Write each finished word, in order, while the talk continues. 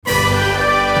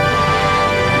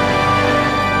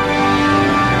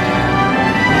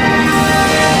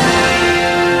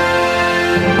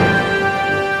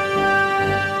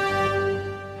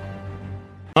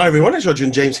everyone, it's Roger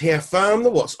and James here from the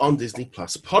What's on Disney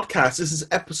Plus podcast. This is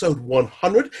episode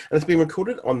 100 and it's been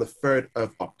recorded on the 3rd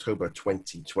of October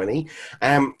 2020.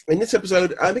 In this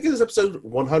episode, because it's episode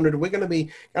 100, we're going to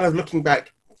be kind of looking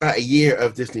back at a year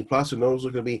of Disney Plus, and also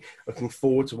going to be looking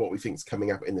forward to what we think is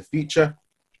coming up in the future.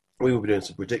 We will be doing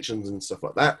some predictions and stuff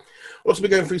like that. We'll also be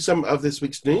going through some of this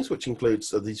week's news, which includes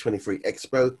the D23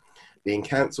 Expo being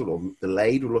cancelled or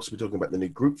delayed. We'll also be talking about the new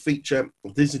group feature,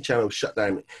 Disney Channel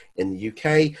shutdown in the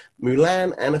UK,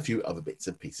 Mulan, and a few other bits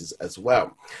and pieces as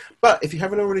well. But if you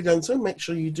haven't already done so, make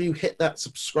sure you do hit that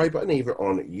subscribe button either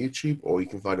on YouTube, or you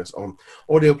can find us on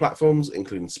audio platforms,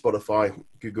 including Spotify,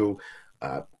 Google,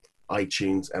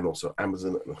 iTunes, and also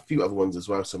Amazon, and a few other ones as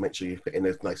well. So make sure you put in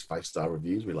those nice 5-star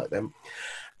reviews. We like them.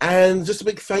 And just a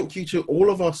big thank you to all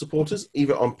of our supporters,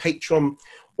 either on Patreon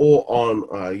or on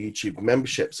YouTube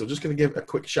membership. So just going to give a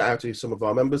quick shout out to some of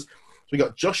our members. So we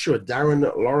got Joshua, Darren,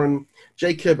 Lauren,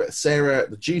 Jacob, Sarah,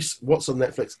 The Juice, What's on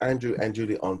Netflix, Andrew, and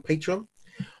Julie on Patreon.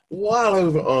 While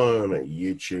over on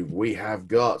YouTube, we have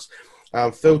got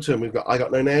Filton, we've got I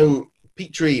Got No Name,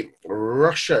 Petrie,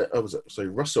 Russell,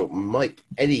 Mike,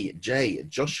 Eddie, Jay,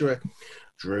 Joshua,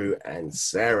 Drew, and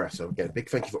Sarah. So again, a big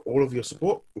thank you for all of your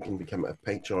support. You can become a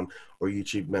Patreon or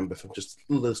YouTube member for just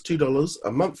those $2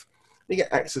 a month. You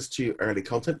get access to early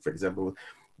content. For example,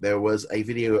 there was a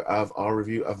video of our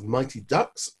review of Mighty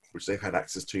Ducks, which they've had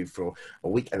access to for a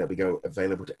week, and it'll be going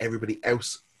available to everybody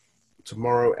else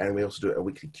tomorrow. And we also do a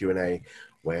weekly Q&A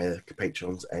where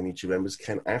patrons and YouTube members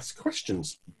can ask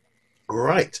questions.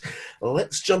 Right,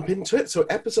 let's jump into it. So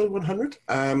episode 100,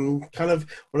 kind of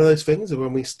one of those things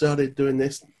when we started doing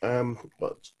this,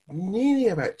 nearly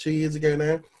about 2 years ago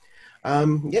now.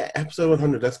 Episode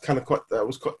 100, that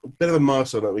was quite a bit of a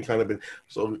milestone that we kind of been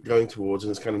sort of going towards,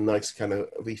 and it's kind of nice kind of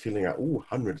be feeling like,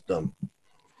 100 done.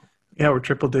 Yeah, we're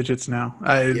triple digits now.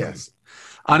 Yes.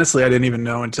 Honestly, I didn't even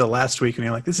know until last week, and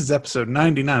you're like, this is episode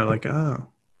 99. I'm like, oh,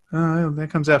 that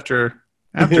comes after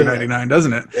 99,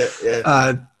 doesn't it?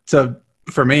 Yeah. So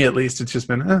for me, at least, it's just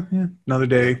been another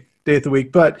day of the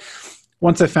week. But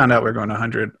once I found out we were going to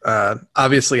 100,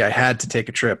 obviously I had to take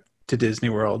a trip to Disney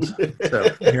World. So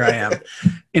here I am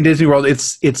in Disney World.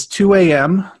 It's 2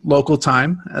 a.m. local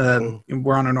time.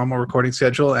 We're on a normal recording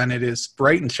schedule, and it is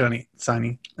bright and sunny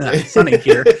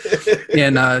here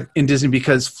in Disney,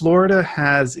 because Florida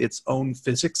has its own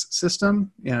physics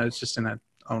system. It's just in its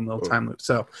own little time loop.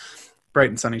 So bright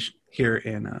and sunny here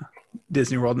in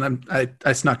Disney World, and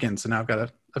I snuck in, so now I've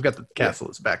got the castle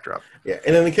as backdrop. Yeah,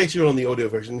 and then in case you're on the audio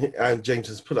version, James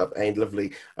has put up a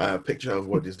lovely picture of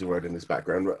Walt Disney World in his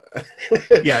background.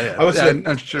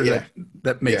 I'm sure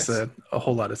that makes a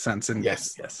whole lot of sense. And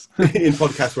yes, in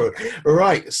podcast world.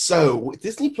 Right, so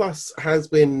Disney Plus has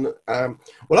been, to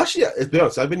be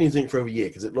honest, I've been using it for over a year,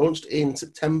 because it launched in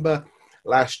September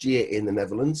last year in the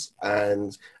Netherlands,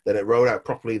 and then it rolled out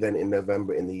properly then in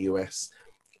November in the US,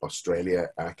 Australia,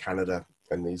 Canada,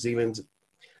 and New Zealand.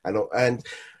 And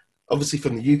obviously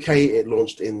from the UK, it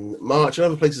launched in March, and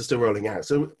other places are still rolling out.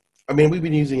 So, I mean, we've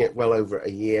been using it well over a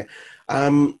year.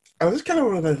 I just kind of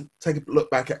wanted to take a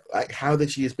look back at like how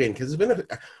this year's been, because it's been a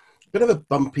bit of a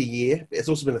bumpy year. It's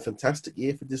also been a fantastic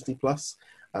year for Disney Plus.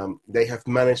 They have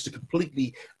managed to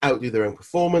completely outdo their own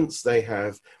performance. They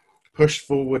have pushed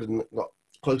forward and got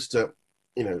close to,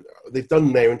 they've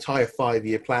done their entire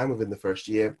 5-year plan within the first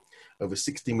year. Over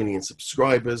 60 million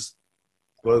subscribers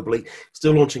globally,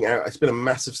 still launching out. It's been a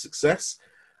massive success.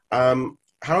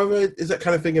 However, is that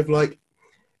kind of thing of like,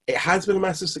 it has been a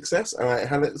massive success,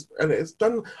 and it's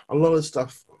done a lot of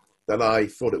stuff that I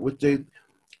thought it would do.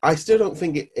 I still don't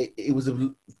think it was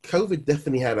COVID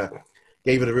definitely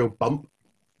gave it a real bump.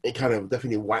 It kind of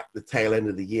definitely whacked the tail end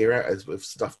of the year out, as with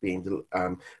stuff being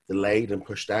delayed and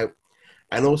pushed out.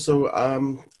 And also,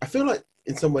 I feel like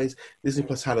in some ways, Disney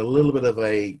Plus had a little bit of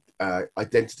a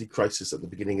identity crisis at the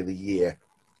beginning of the year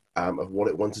of what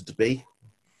it wanted to be.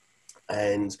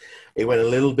 And it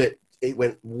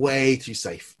went way too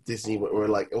safe. Disney were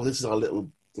like, this is our little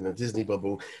Disney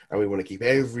bubble, and we want to keep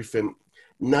everything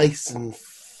nice and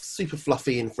super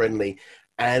fluffy and friendly.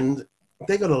 And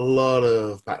they got a lot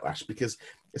of backlash, because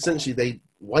essentially they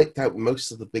wiped out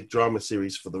most of the big drama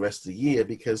series for the rest of the year,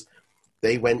 because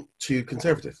they went too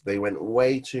conservative. They went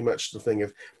way too much to the thing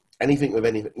of anything with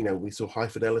any, we saw High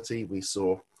Fidelity, we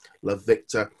saw Love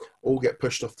Victor, all get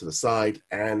pushed off to the side.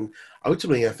 And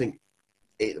ultimately, I think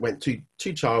it went too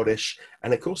childish,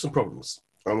 and it caused some problems.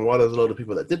 And while there's a lot of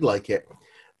people that did like it,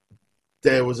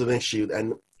 there was an issue.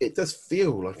 And it does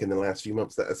feel like in the last few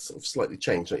months that has sort of slightly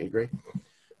changed. Don't you agree?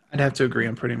 I'd have to agree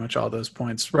on pretty much all those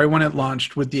points. Right when it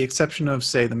launched, with the exception of,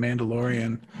 say, The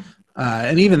Mandalorian,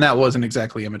 and even that wasn't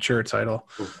exactly a mature title.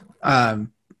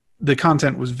 the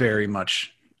content was very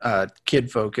much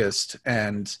kid focused,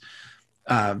 and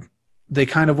they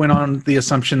kind of went on the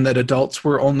assumption that adults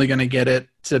were only going to get it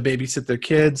to babysit their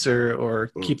kids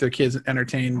or keep their kids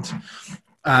entertained.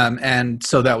 And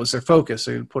so that was their focus.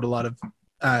 They put a lot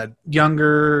of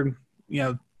younger,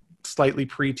 slightly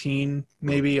preteen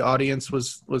maybe audience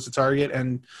was the target.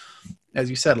 And as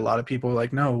you said, a lot of people were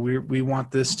like, no, we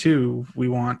want this too. We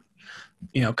want,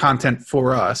 content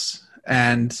for us.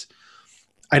 And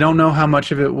I don't know how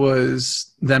much of it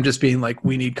was them just being like,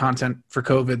 we need content for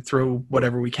COVID, throw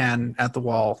whatever we can at the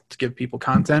wall to give people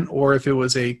content, or if it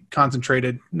was a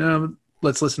concentrated, no,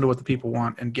 let's listen to what the people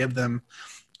want and give them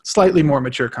slightly more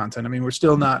mature content. I mean, we're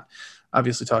still not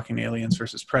obviously talking Aliens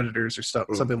versus Predators or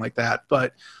something like that,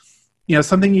 but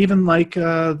something even like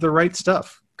The Right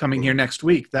Stuff coming here next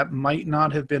week, that might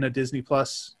not have been a Disney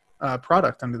Plus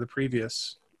product under the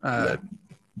previous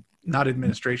not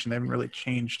administration. They haven't really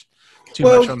changed too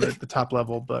much on the top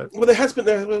level, but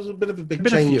there was a bit of a big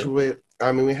change.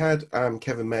 We had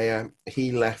Kevin Mayer.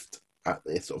 He left at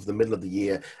sort of the middle of the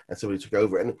year, and somebody took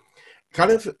over, and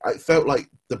I felt like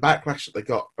the backlash that they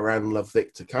got around Love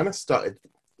Victor kind of started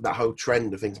that whole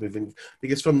trend of things moving,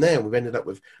 because from there we've ended up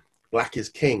with Black is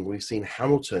King. We've seen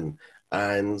Hamilton,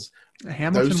 and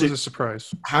Hamilton was a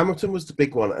surprise. Hamilton was the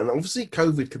big one, and obviously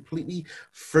COVID completely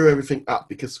threw everything up,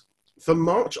 because from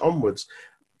March onwards,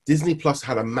 Disney Plus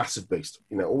had a massive boost.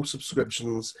 All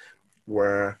subscriptions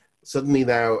were suddenly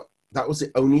now, that was the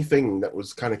only thing that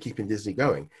was kind of keeping Disney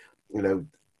going.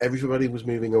 Everybody was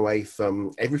moving away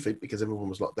from everything because everyone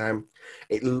was locked down.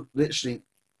 It literally,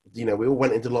 we all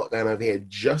went into lockdown over here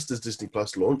just as Disney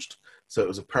Plus launched. So it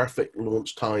was a perfect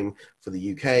launch time for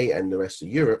the UK and the rest of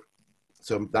Europe.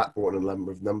 So that brought in a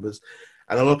number of numbers.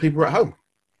 And a lot of people were at home.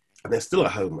 And they're still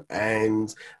at home.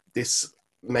 And this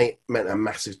meant a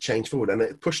massive change forward. And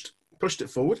it pushed it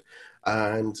forward.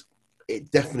 And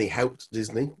it definitely helped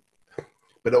Disney.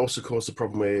 But it also caused a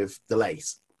problem with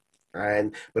delays.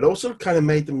 But also kind of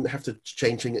made them have to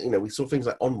change things. We saw things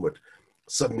like Onward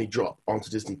suddenly drop onto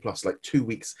Disney Plus like 2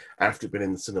 weeks after it'd been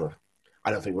in the cinema.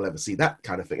 I don't think we'll ever see that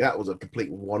kind of thing. That was a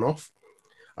complete one-off.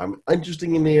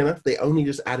 Interestingly enough, they only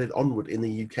just added Onward in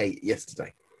the UK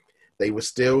yesterday. They were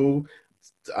still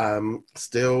all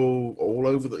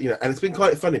over the, and it's been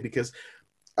quite funny because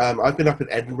I've been up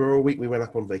in Edinburgh all week. We went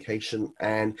up on vacation,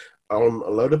 and on a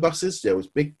load of buses, there was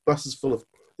big buses full of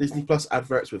Disney Plus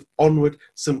adverts with Onward,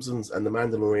 Simpsons, and The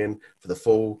Mandalorian for the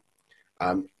fall.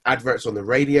 Adverts on the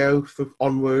radio for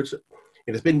Onward.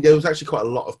 There was actually quite a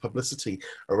lot of publicity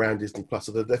around Disney Plus,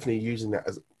 so they're definitely using that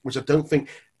which I don't think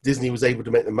Disney was able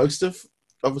to make the most of,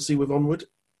 obviously, with Onward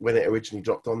when it originally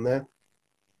dropped on there.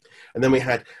 And then we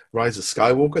had Rise of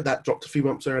Skywalker, that dropped a few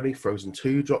months early. Frozen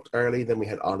 2 dropped early. Then we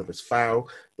had Artemis Fowl,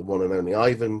 the one and only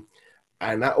Ivan,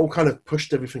 and that all kind of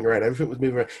pushed everything around. Everything was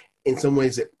moving around. In some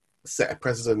ways, it set a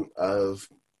precedent of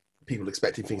people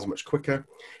expecting things much quicker.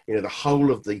 The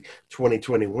whole of the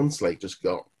 2021 slate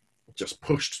just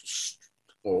pushed,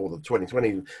 or the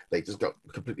 2020 they just got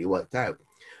completely worked out.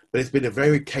 But it's been a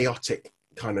very chaotic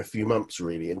kind of few months,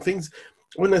 really. And things,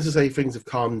 I wouldn't necessarily say things have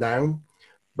calmed down,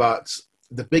 but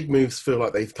the big moves feel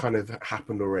like they've kind of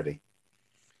happened already.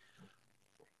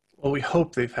 Well, we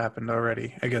hope they've happened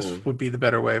already, I guess would be the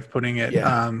better way of putting it.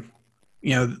 Yeah.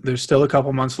 There's still a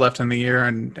couple months left in the year,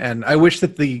 and I wish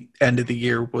that the end of the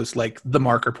year was like the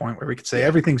marker point where we could say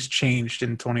everything's changed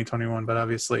in 2021, but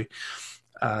obviously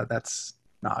that's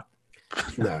not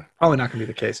probably not going to be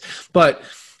the case. But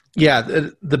yeah,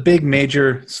 the big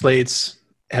major slates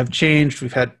have changed.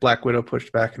 We've had Black Widow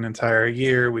pushed back an entire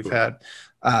year. We've had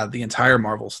the entire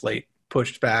Marvel slate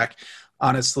pushed back.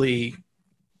 Honestly,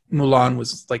 Mulan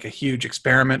was like a huge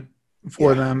experiment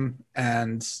for them,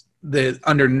 and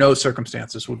under no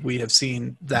circumstances would we have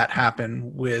seen that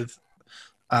happen with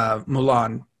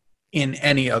Mulan in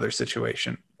any other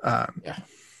situation.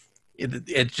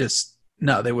 It just,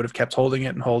 no, they would have kept holding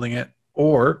it.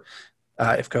 Or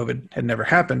if COVID had never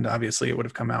happened, obviously it would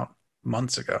have come out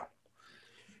months ago.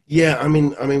 Yeah, I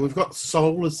mean, we've got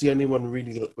Soul as the only one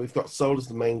really. We've got Soul as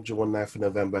the major one now for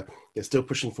November. They're still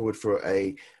pushing forward for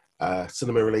a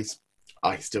cinema release.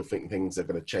 I still think things are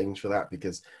going to change for that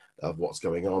because of what's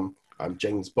going on.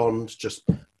 James Bond just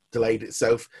delayed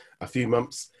itself a few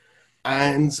months,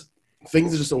 and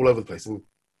things are just all over the place. And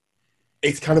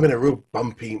it's kind of been a real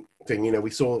bumpy thing. We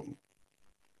saw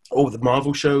all the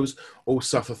Marvel shows all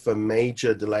suffer from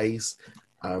major delays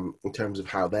in terms of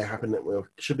how they're happening. We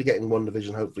should be getting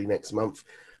WandaVision hopefully next month.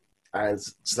 And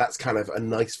so that's kind of a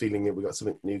nice feeling that we've got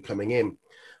something new coming in.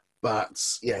 But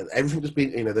yeah, everything has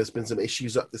been, there's been some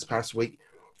issues up this past week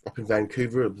up in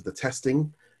Vancouver with the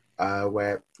testing,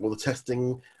 where all the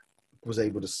testing was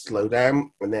able to slow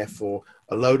down, and therefore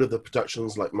a load of the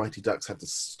productions like Mighty Ducks had to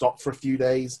stop for a few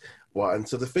days. Well, and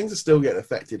so the things are still getting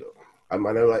affected. I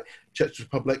know like Czech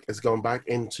Republic has gone back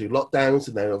into lockdowns,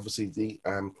 and then obviously they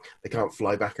can't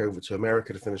fly back over to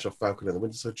America to finish off Falcon and the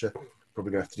Winter Soldier.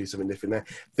 Probably gonna have to do something different there.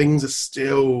 Things are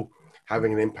still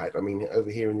having an impact. I mean, over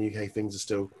here in the UK, things are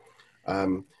still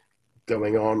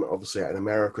going on. Obviously, out in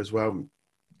America as well,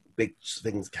 big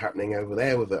things happening over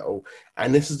there with it all.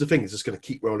 And this is the thing; it's just going to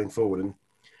keep rolling forward. And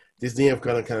Disney have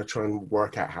got to kind of try and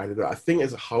work out how to do it. I think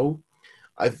as a whole,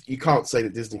 you can't say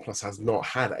that Disney Plus has not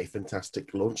had a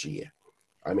fantastic launch year.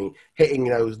 I mean, hitting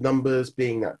those numbers,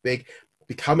 being that big,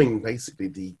 becoming basically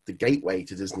the gateway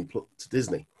to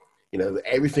Disney. You know,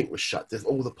 everything was shut.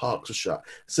 All the parks were shut.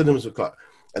 Cinemas were cut.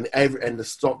 And the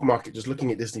stock market just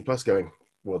looking at Disney Plus going,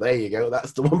 well, there you go.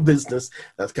 That's the one business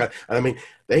that's kind of, and I mean,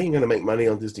 they ain't going to make money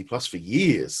on Disney Plus for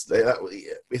years.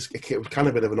 It was kind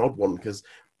of a bit of an odd one because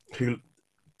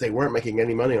they weren't making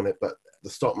any money on it, but the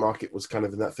stock market was kind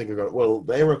of in that thing of going, well,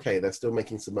 they're okay. They're still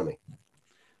making some money.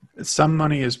 Some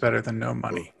money is better than no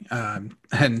money.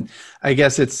 And I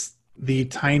guess it's the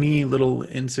tiny little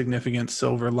insignificant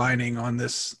silver lining on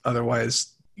this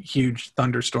otherwise huge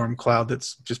thunderstorm cloud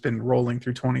that's just been rolling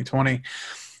through 2020.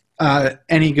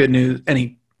 Any good news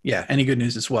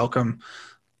is welcome.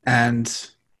 And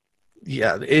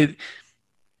yeah,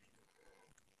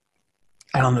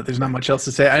 I don't know. There's not much else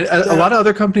to say. A lot of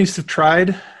other companies have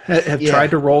tried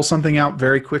to roll something out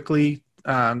very quickly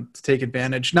to take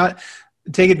advantage. Not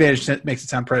take advantage makes it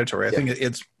sound predatory. I think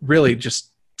it's really just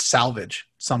salvage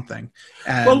something,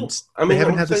 and they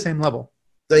haven't had the same level.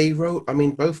 They wrote. I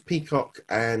mean, both Peacock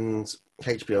and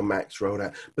HBO Max rolled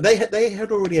out, but they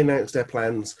had already announced their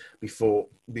plans before.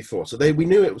 So we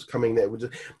knew it was coming. They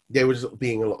were just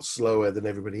being a lot slower than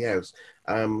everybody else.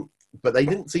 But they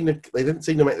didn't seem to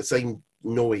make the same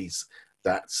noise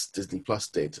that Disney Plus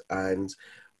did, and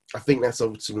I think that's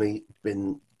ultimately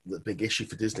been the big issue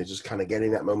for Disney, just kind of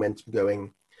getting that momentum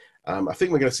going. I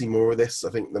think we're going to see more of this.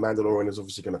 I think The Mandalorian is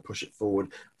obviously going to push it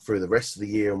forward through the rest of the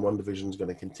year, and WandaVision is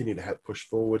going to continue to help push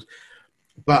forward.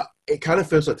 But it kind of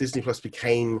feels like Disney Plus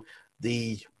became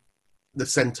the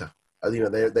center.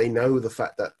 They know the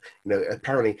fact that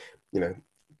apparently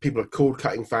people are cord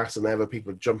cutting faster than ever.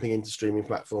 People are jumping into streaming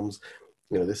platforms.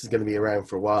 This is going to be around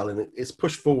for a while, and it's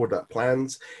pushed forward that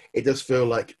plans. It does feel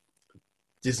like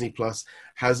Disney Plus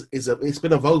it's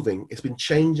been evolving. It's been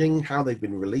changing how they've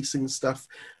been releasing stuff.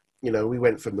 We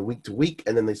went from the week to week,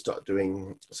 and then they started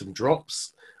doing some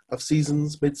drops of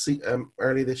seasons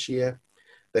early this year.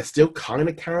 They're still kind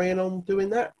of carrying on doing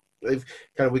that.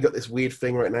 We got this weird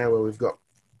thing right now where we've got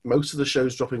most of the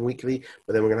shows dropping weekly,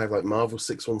 but then we're going to have like Marvel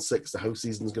 616. The whole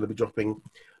season's going to be dropping.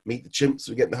 Meet the Chimps,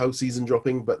 we get the whole season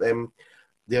dropping, but then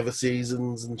the other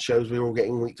seasons and shows we're all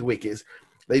getting week to week.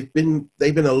 They've been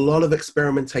a lot of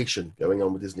experimentation going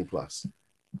on with Disney Plus.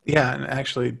 Yeah, and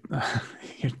actually,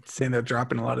 you're saying they're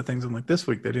dropping a lot of things. I'm like, this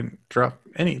week they didn't drop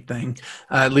anything,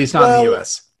 at least not in the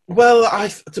US. Well,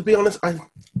 to be honest,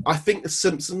 I think the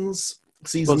Simpsons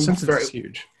season is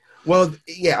huge. Well,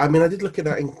 yeah, I mean, I did look at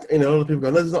that, and a lot of people go,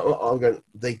 no, there's not a lot. I'm going,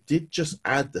 they did just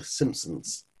add the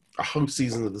Simpsons, a whole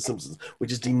season of the Simpsons,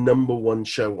 which is the #1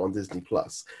 show on Disney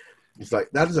Plus. It's like,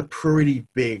 that is a pretty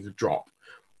big drop.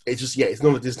 It's just, it's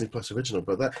not a Disney Plus original,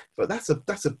 but that's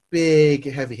a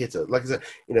big heavy hitter. Like I said,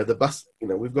 the bus,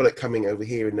 we've got it coming over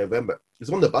here in November. It's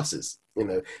on the buses.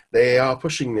 They are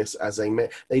pushing this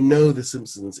they know The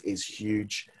Simpsons is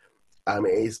huge. It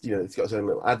is, it's got its own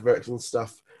little adverts and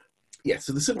stuff. Yeah,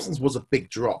 so The Simpsons was a big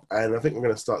drop, and I think we're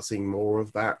going to start seeing more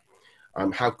of that.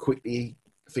 How quickly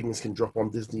things can drop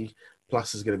on Disney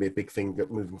Plus is going to be a big thing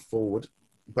moving forward.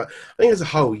 But I think as a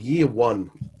whole, year one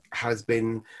has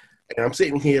been, and I'm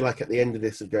sitting here like at the end of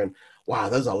this and going, wow,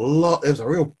 there's a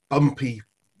real bumpy,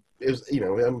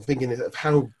 I'm thinking of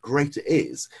how great it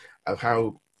is, of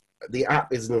how the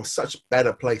app is in such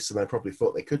better place than I probably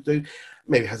thought they could do.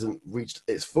 Maybe it hasn't reached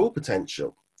its full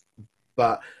potential,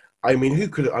 but I mean,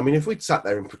 if we'd sat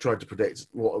there and tried to predict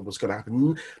what was going to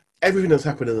happen, everything that's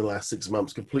happened in the last 6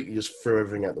 months completely just threw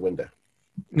everything out the window.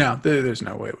 No, there's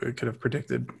no way we could have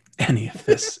predicted any of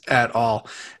this at all.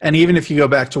 And even if you go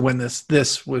back to when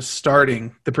this was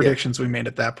starting, the predictions we made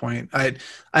at that point, I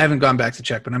haven't gone back to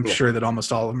check, but I'm sure that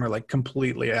almost all of them are like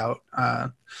completely out.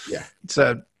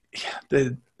 So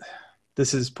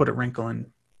this has put a wrinkle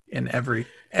in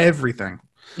everything.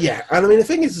 Yeah, and I mean, the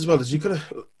thing is as well is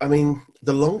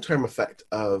the long-term effect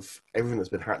of everything that's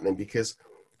been happening, because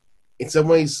in some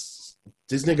ways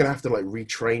Disney are going to have to like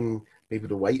retrain people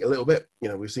to wait a little bit.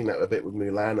 We've seen that a bit with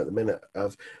Mulan at the minute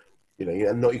of,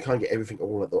 you can't get everything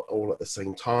all at the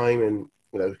same time.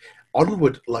 And,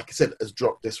 Onward, like I said, has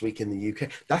dropped this week in the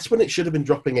UK. That's when it should have been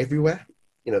dropping everywhere.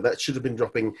 That should have been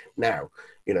dropping now.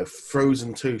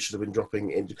 Frozen 2 should have been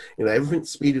dropping in.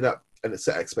 Everything's speeded up and it's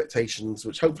set expectations,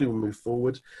 which hopefully will move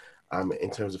forward in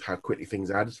terms of how quickly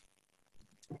things add.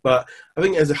 But I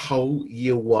think as a whole,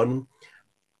 year one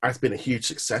has been a huge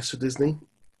success for Disney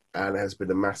and has been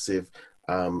a massive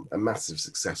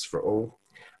success for all.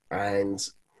 And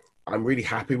I'm really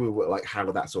happy with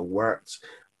how that's all worked.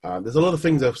 There's a lot of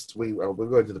things we'll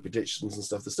go into the predictions and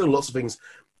stuff. There's still lots of things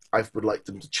I would like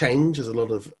them to change. There's a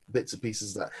lot of bits and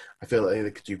pieces that I feel like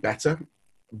they could do better.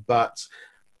 But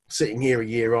sitting here a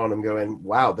year on, I'm going,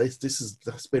 wow, that's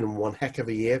been one heck of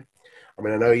a year. I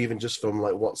mean, I know even just from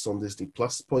what's on Disney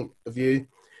Plus point of view,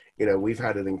 we've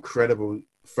had an incredible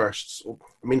first. I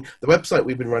mean, the website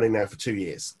we've been running now for 2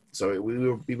 years, so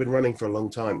we've been running for a long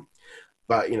time.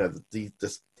 But the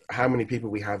how many people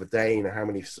we have a day, how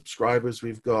many subscribers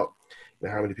we've got,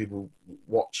 how many people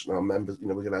watch our members.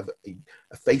 We're going to have a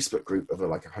Facebook group of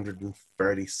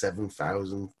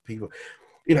 137,000 people.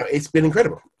 It's been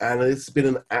incredible, and it's been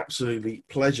an absolutely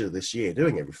pleasure this year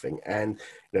doing everything. And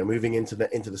moving into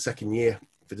the second year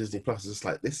for Disney Plus, it's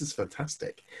this is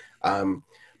fantastic.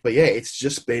 But yeah, it's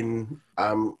just been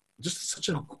just such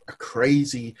a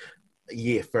crazy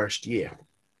first year.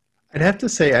 I'd have to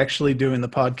say, actually, doing the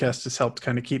podcast has helped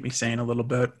kind of keep me sane a little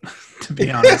bit. To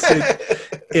be honest,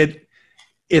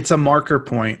 it's a marker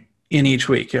point in each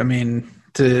week. I mean,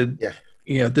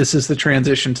 this is the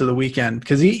transition to the weekend,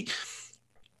 because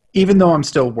even though I'm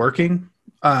still working,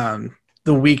 the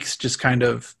weeks just kind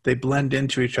of, they blend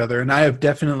into each other. And I have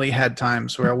definitely had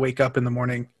times where I wake up in the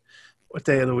morning. What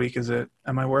day of the week is it?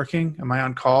 Am I working? Am I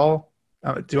on call?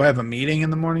 Do I have a meeting in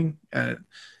the morning? And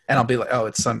I'll be like, oh,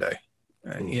 it's Sunday.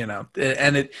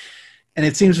 And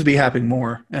it seems to be happening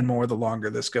more and more the longer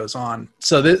this goes on.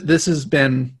 So this has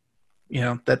been,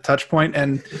 that touch point,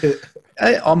 and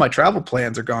all my travel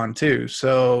plans are gone too.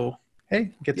 So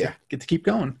hey, get to keep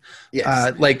going. Yes.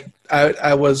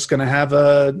 I was going to have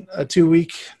a 3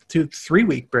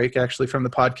 week break actually from the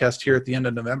podcast here at the end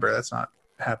of November. That's not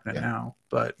happening now,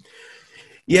 but.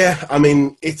 Yeah, I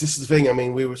mean, this is the thing. I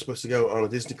mean, we were supposed to go on a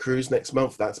Disney cruise next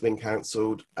month. That's been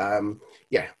cancelled.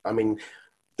 Yeah, I mean,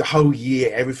 the whole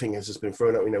year, everything has just been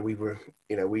thrown out. We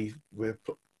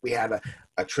had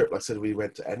a trip. Like I said, we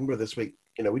went to Edinburgh this week.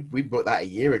 We booked that a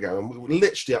year ago, and we were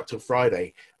literally up till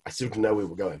Friday. I still didn't know we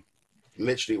were going.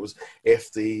 Literally, it was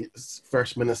if the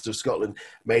First Minister of Scotland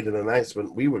made an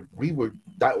announcement, we were.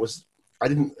 That was. I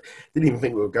didn't even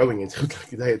think we were going until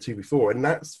a day or two before, and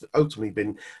that's ultimately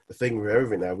been the thing with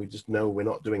everything now. We just know we're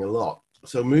not doing a lot.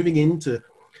 So moving into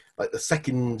the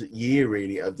second year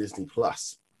really of Disney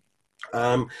Plus,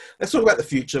 let's talk about the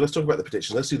future. Let's talk about the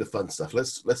predictions. Let's do the fun stuff.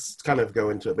 Let's kind of go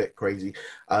into a bit crazy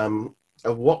of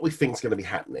what we think is going to be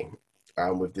happening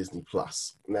with Disney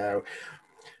Plus. Now,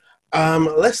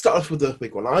 let's start off with the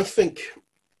big one. I think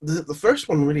the first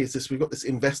one really is this: we've got this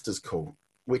investors call,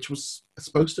 which was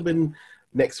supposed to have been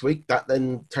next week. That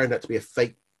then turned out to be a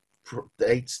fake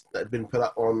date that had been put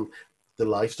up on the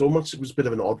live storm. It was a bit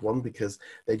of an odd one because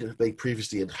they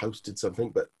previously had hosted something,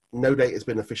 but no date has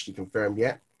been officially confirmed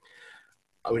yet.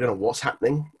 We don't know what's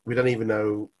happening. We don't even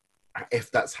know if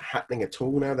that's happening at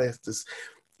all now.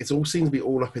 It all seems to be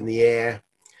all up in the air.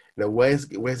 Where's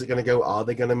it going to go? Are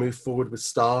they going to move forward with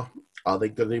Star? Are they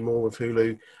going to do more with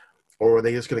Hulu? Or are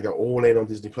they just going to go all in on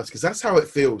Disney Plus? Because that's how it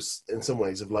feels in some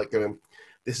ways, of going,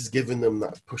 this has given them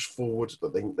that push forward,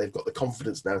 that they've got the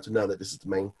confidence now to know that this is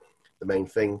the main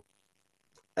thing.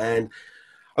 And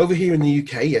over here in the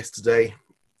UK yesterday,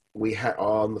 we had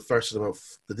on the first of the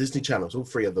month, the Disney channels, all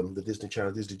three of them, the Disney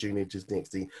Channel, Disney Junior, Disney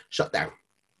XD, shut down.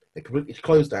 They completely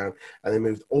closed down, and they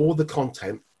moved all the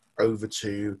content over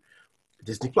to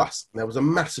Disney Plus. And there was a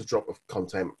massive drop of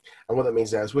content. And what that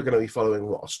means now is we're going to be following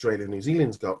what Australia and New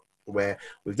Zealand's got, where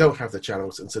we don't have the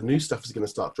channels, and so new stuff is going to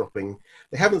start dropping.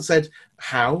 They haven't said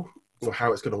how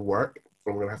it's going to work,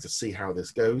 and we're going to have to see how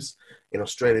this goes. In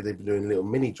Australia, they've been doing little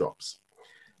mini drops,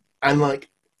 and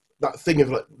that thing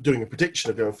of doing a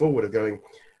prediction of going forward, of going,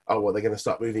 oh well, they're going to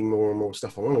start moving more and more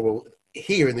stuff on. Well,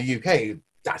 here in the UK,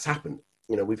 that's happened.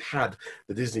 We've had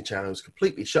the Disney channels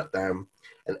completely shut down,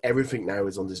 and everything now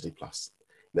is on Disney Plus.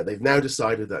 They've now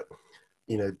decided that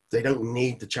they don't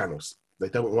need the channels. They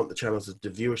don't want the channels. The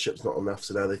viewership's not enough,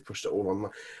 so now they've pushed it all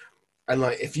online. And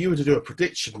if you were to do a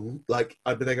prediction,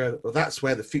 I'd be there going, well, that's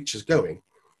where the future's going,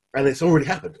 and it's already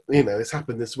happened. It's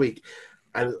happened this week,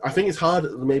 and I think it's hard.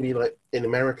 Maybe in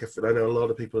America, for I know a lot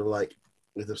of people are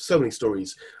there's so many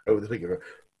stories over the week.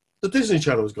 The Disney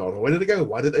Channel's gone. Where did it go?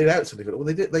 Why did they announce anything?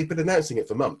 Well, they've been announcing it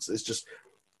for months. It's just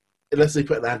unless they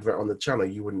put an advert on the channel,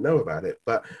 you wouldn't know about it.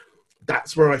 But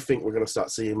that's where I think we're going to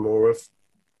start seeing more of,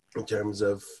 in terms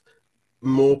of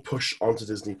more push onto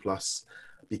Disney Plus,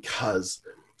 because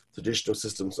traditional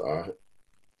systems are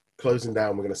closing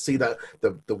down. We're going to see that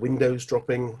the windows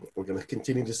dropping. We're going to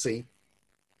continue to see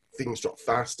things drop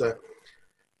faster.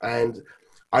 And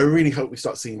I really hope we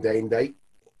start seeing day and date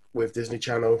with Disney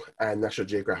Channel and National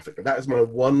Geographic. And that is my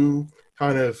one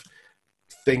kind of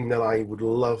thing that I would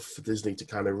love for Disney to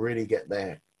kind of really get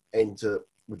there into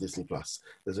with Disney Plus.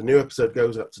 There's a new episode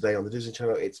goes up today on the Disney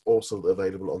Channel. It's also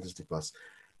available on Disney Plus.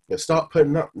 Start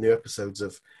putting up new episodes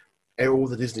of all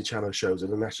the Disney Channel shows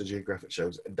and the National Geographic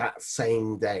shows that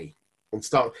same day, and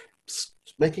start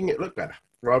making it look better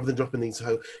rather than dropping these.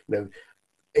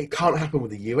 It can't happen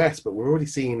with the US, but we're already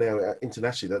seeing now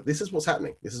internationally that this is what's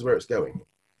happening. This is where it's going.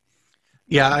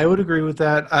 Yeah, I would agree with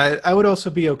that. I would also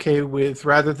be okay with,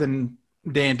 rather than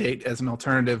day and date as an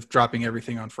alternative, dropping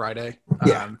everything on Friday.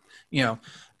 Yeah.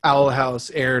 Owl House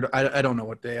aired. I don't know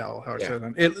what day Owl House aired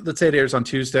on. Let's say it airs on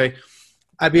Tuesday.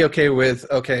 I'd be okay with,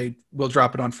 we'll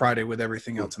drop it on Friday with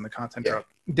everything else in the content drop.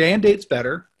 Day and date's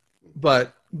better,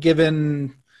 but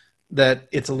given that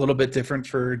it's a little bit different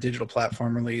for digital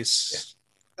platform release,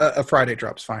 a Friday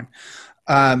drop's fine.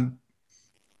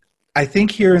 I think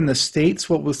here in the States,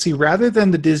 what we'll see, rather than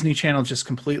the Disney Channel just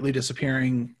completely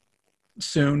disappearing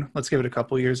soon, let's give it a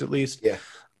couple years at least. Yeah.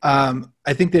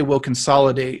 I think they will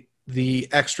consolidate the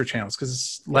extra channels,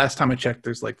 because last time I checked,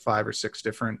 there's like 5 or 6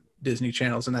 different Disney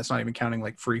channels, and that's not even counting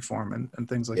like Freeform and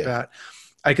things like that.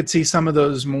 I could see some of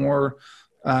those more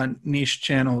niche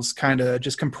channels kind of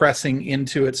just compressing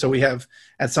into it. So we have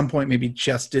at some point maybe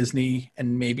just Disney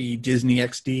and maybe Disney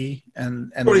XD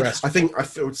and probably, the rest.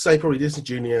 I would say probably Disney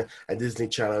Junior and Disney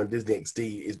Channel and Disney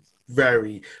XD is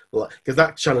very, because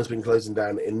that channel has been closing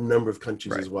down in a number of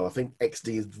countries as well. I think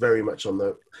XD is very much on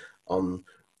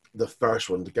the first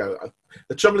one to go.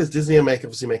 The trouble is Disney are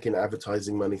obviously making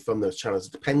advertising money from those channels.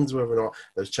 It depends whether or not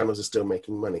those channels are still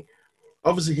making money.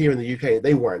 Obviously here in the UK,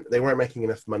 they weren't making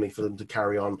enough money for them to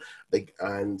carry on,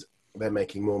 and they're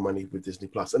making more money with Disney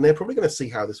Plus. And they're probably going to see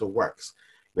how this all works.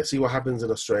 See what happens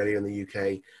in Australia and the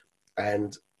UK.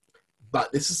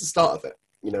 But this is the start of it.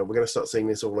 We're going to start seeing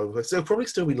this all over. So they'll probably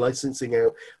still be licensing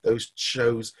out those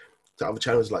shows to other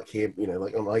channels, like here,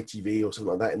 like on ITV or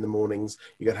something like that in the mornings.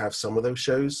 You're going to have some of those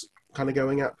shows kind of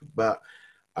going up. But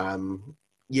I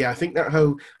think I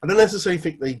don't necessarily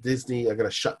think Disney are going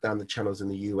to shut down the channels in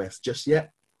the US just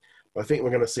yet. But I think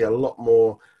we're going to see a lot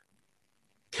more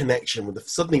connection with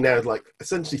suddenly now, like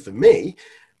essentially for me,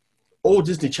 all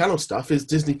Disney Channel stuff is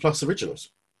Disney Plus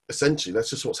originals. Essentially, that's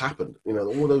just what's happened.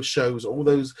 All those shows, all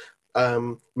those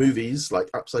movies like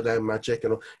Upside Down Magic,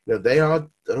 and they are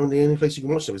the only place you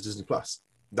can watch them is Disney Plus.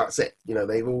 That's it.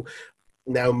 They've all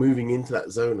now moving into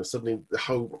that zone, and suddenly the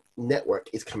whole network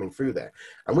is coming through there.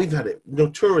 And we've had it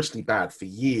notoriously bad for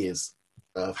years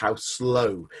of how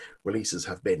slow releases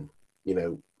have been.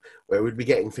 Where we'd be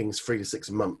getting things 3 to 6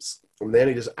 months, and they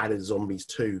only just added Zombies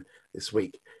 2 this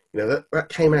week. That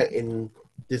came out in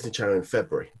Disney Channel in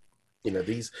February.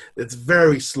 It's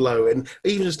very slow, and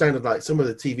even just down to like some of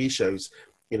the TV shows,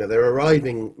 they're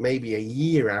arriving maybe a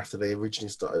year after they originally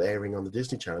started airing on the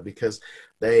Disney Channel, because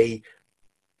they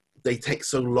take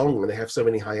so long and they have so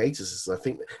many hiatuses. I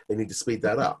think they need to speed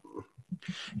that up.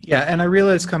 Yeah, and I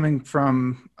realize coming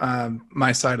from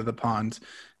my side of the pond,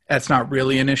 that's not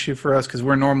really an issue for us because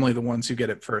we're normally the ones who get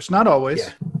it first. Not always,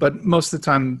 but most of the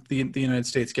time the United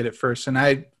States get it first. And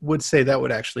I would say that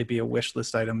would actually be a wish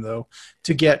list item, though,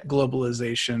 to get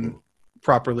globalization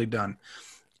properly done.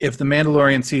 If The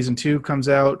Mandalorian Season 2 comes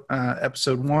out,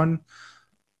 Episode 1,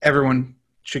 everyone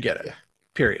should get it,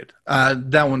 period.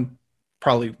 That one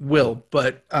probably will,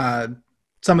 but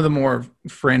some of the more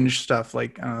fringe stuff,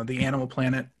 like the Animal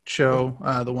Planet show,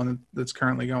 the one that's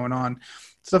currently going on,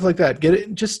 stuff like that, get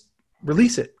it, just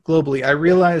release it globally. I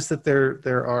realize that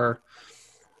there are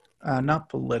not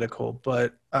political,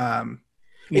 but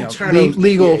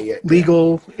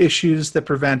legal issues that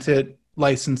prevent it,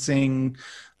 licensing,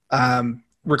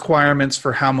 requirements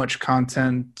for how much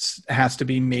content has to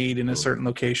be made in a certain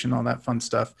location, all that fun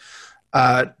stuff.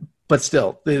 But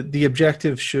still, the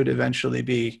objective should eventually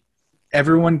be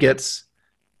everyone gets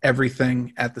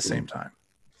everything at the same time.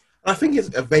 I think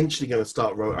it's eventually going to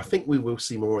start rolling. I think we will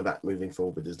see more of that moving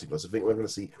forward with Disney Plus. I think we're going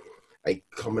to see a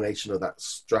combination of that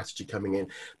strategy coming in,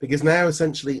 because now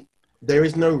essentially there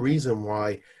is no reason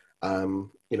why a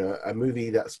movie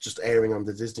that's just airing on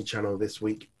the Disney Channel this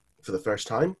week for the first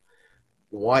time,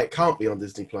 why it can't be on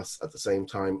Disney Plus at the same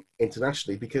time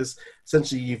internationally, because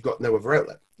essentially you've got no other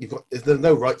outlet. There's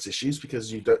no rights issues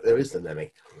because there isn't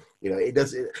any. It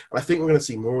does. And I think we're going to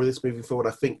see more of this moving forward.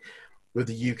 I think with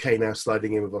the UK now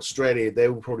sliding in with Australia, they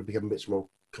will probably become a bit more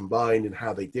combined in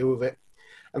how they deal with it.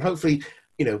 And hopefully,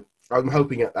 I'm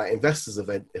hoping at that investors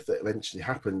event, if that eventually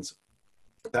happens,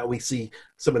 that we see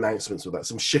some announcements with that,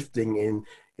 some shifting in,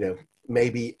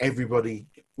 maybe everybody,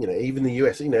 even the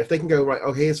US, if they can go, right,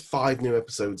 oh, here's 5 new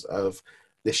episodes of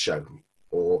this show,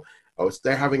 or, oh,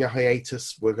 they're having a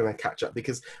hiatus, we're going to catch up,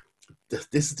 because this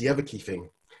is the other key thing.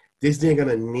 Disney are going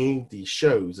to need these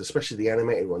shows, especially the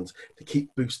animated ones, to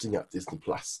keep boosting up Disney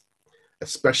Plus,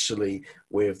 especially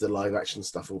with the live action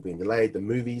stuff all being delayed, the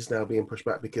movies now being pushed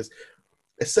back, because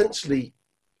essentially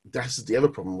that's the other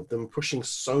problem with them pushing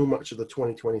so much of the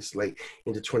 2020 slate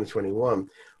into 2021.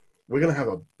 We're going to have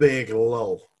a big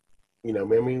lull.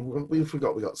 We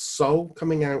forgot we got Soul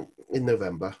coming out in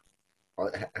November.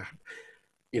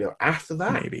 After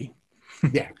that, maybe.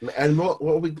 Yeah, and what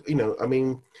we,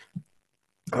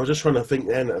 I was just trying to think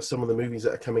then of some of the movies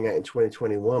that are coming out in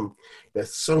 2021.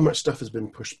 There's so much stuff has been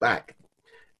pushed back.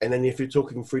 And then if you're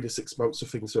talking 3 to 6 months for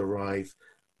things to arrive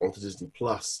onto Disney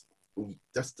Plus,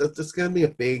 that's going to be a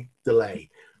big delay.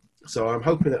 So I'm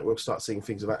hoping that we'll start seeing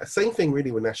things of that. Same thing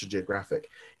really with National Geographic.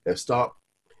 They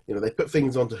put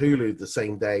things onto Hulu the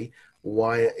same day.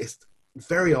 Why? It's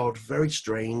very odd, very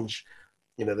strange.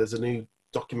 There's a new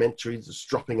documentary that's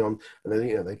dropping on, and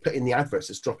then they put in the adverts,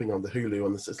 it's dropping on the Hulu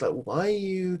on this. It's like, why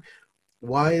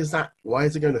is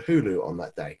it going to Hulu on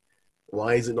that day?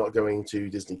 Why is it not going to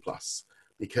Disney Plus?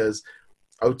 Because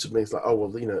ultimately it's like, oh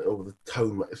well, over the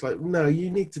tone, it's like, no, you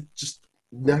need to just,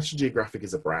 National Geographic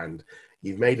is a brand.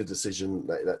 You've made a decision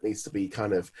that needs to be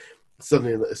kind of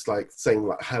suddenly, it's like saying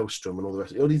like Hellstrom and all the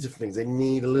rest, all these different things, they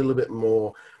need a little bit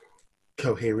more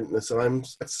coherentness, and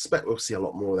I suspect we'll see a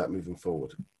lot more of that moving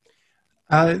forward.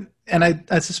 And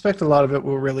I suspect a lot of it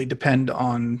will really depend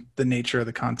on the nature of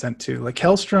the content too. Like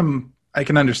Hellstrom, I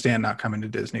can understand not coming to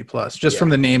Disney Plus. Just from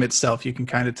the name itself, you can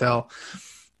kind of tell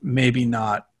maybe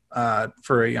not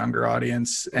for a younger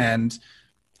audience. And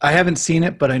I haven't seen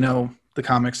it, but I know the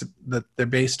comics that they're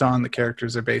based on, the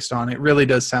characters are based on. It really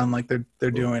does sound like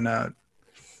they're doing a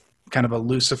kind of a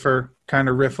Lucifer kind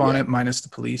of riff on it, minus the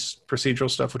police procedural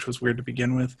stuff, which was weird to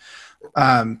begin with.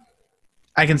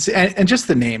 I can see, and just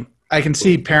the name. I can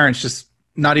see parents just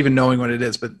not even knowing what it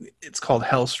is, but it's called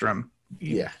Hellstrom.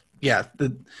 Yeah.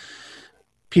 The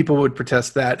people would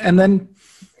protest that. And then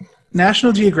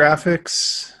National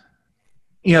Geographic's,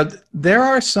 there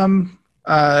are some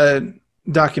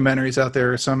documentaries out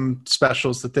there, some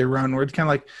specials that they run where it's kind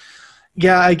of like,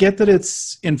 yeah, I get that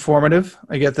it's informative.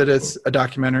 I get that it's a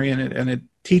documentary and it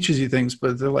teaches you things,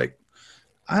 but they're like,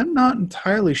 I'm not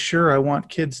entirely sure I want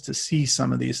kids to see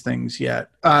some of these things yet.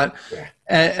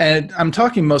 And I'm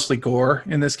talking mostly gore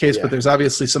in this case, but there's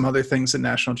obviously some other things that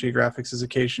National Geographic is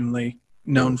occasionally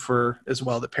known for as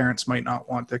well that parents might not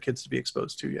want their kids to be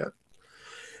exposed to yet.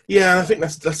 Yeah, I think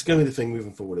that's going to be the thing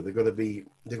moving forward. They've got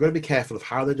to be careful of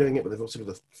how they're doing it, but they've also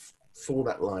got to fall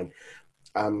that line.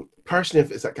 Personally,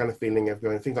 if it's that kind of feeling of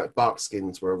going, things like Bark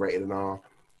Skins were rated an R,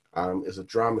 is a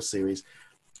drama series,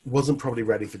 wasn't probably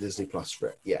ready for Disney Plus for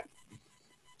it yet.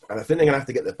 And I think they're going to have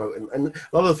to get their boat. And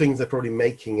a lot of the things they're probably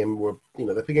making and were,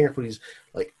 they're picking up all these,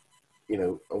 like,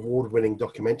 award-winning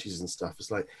documentaries and stuff.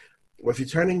 It's like, well, if you're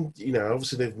turning,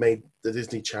 obviously they've made the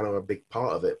Disney Channel a big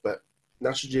part of it, but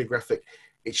National Geographic,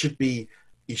 you should be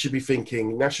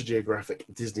thinking National Geographic,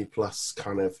 Disney Plus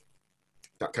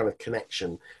that kind of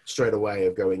connection straight away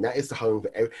of going, that is the home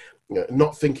for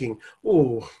not thinking,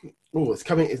 it's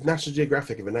coming, it's National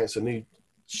Geographic have announced a new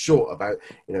short about,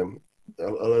 a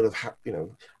lot of, I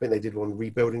think they did one,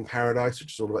 Rebuilding Paradise,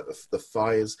 which is all about the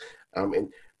fires,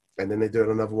 and then they're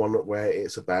doing another one where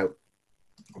it's about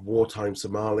wartime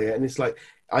Somalia, and it's like,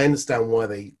 I understand why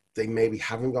they maybe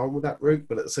haven't gone with that route,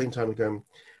 but at the same time, going,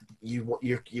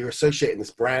 you're associating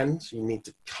this brand, you need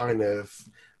to kind of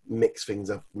mix things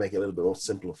up, make it a little bit more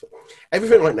simple.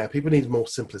 Everything right now, people need more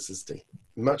simplicity,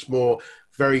 much more,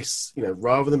 very,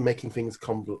 rather than making things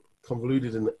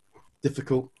convoluted and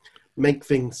difficult, make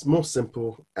things more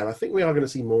simple. And I think we are going to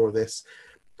see more of this.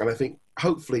 And I think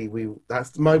hopefully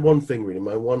that's my one thing really.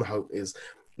 My one hope is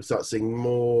we start seeing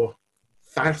more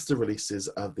faster releases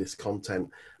of this content,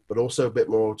 but also a bit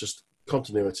more just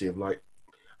continuity of like,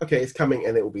 okay, it's coming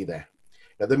and it will be there.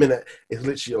 At the minute, it's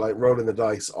literally like rolling the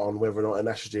dice on whether or not a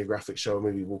National Geographic show or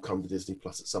movie will come to Disney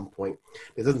Plus at some point.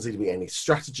 There doesn't seem to be any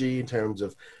strategy in terms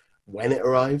of when it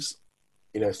arrives.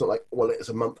 It's not like, well, it's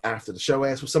a month after the show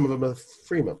airs. Well, some of them are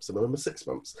 3 months, some of them are 6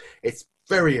 months. It's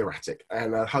very erratic,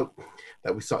 and I hope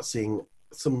that we start seeing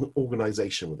some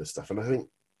organization with this stuff. And I think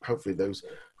hopefully those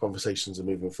conversations are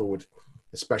moving forward,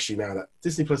 especially now that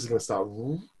Disney Plus is going to start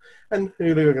and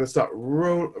Hulu are going to start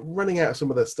running out of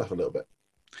some of their stuff a little bit.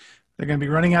 They're going to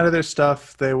be running out of their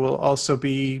stuff. They will also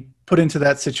be put into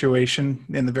that situation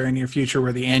in the very near future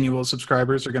where the annual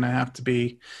subscribers are going to have to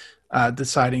be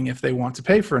deciding if they want to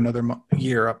pay for another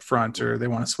year up front, or they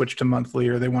want to switch to monthly,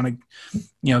 or they want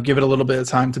to, give it a little bit of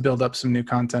time to build up some new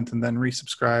content and then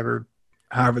resubscribe, or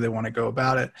however they want to go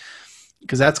about it.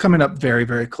 Because that's coming up very,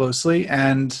 very closely.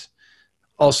 And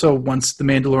also, once The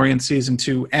Mandalorian Season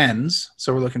 2 ends,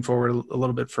 so we're looking forward a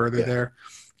little bit further there,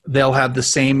 they'll have the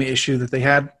same issue that they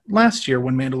had last year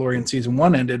when Mandalorian Season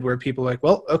 1 ended, where people are like,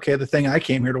 well, okay, the thing I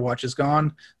came here to watch is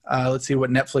gone. Let's see what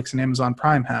Netflix and Amazon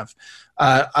Prime have.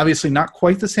 Obviously, not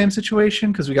quite the same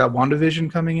situation because we got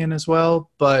WandaVision coming in as well.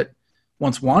 But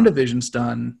once WandaVision's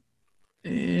done,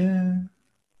 I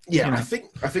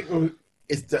think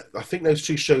those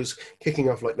two shows kicking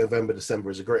off like November,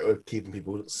 December is a great way of keeping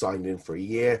people signed in for a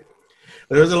year.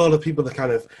 There's a lot of people that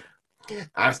kind of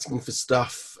asking for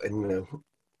stuff, and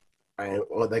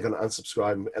or they're going to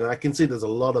unsubscribe. And I can see there's a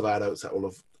lot of adults that will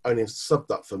have only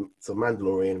subbed up for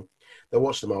Mandalorian. They'll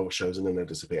watch the Marvel shows and then they'll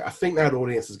disappear. I think that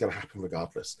audience is going to happen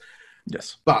regardless.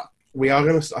 Yes, but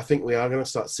I think we are going to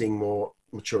start seeing more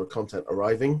mature content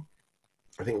arriving.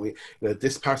 I think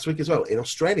this past week as well in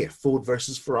Australia, Ford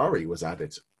versus Ferrari was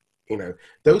added.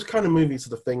 Those kind of movies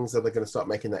are the things that are going to start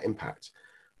making that impact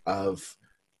of,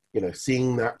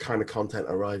 seeing that kind of content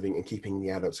arriving and keeping the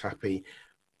adults happy.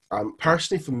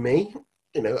 Personally, for me,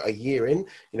 a year in,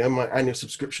 my annual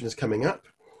subscription is coming up,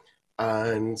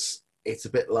 and it's a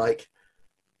bit like,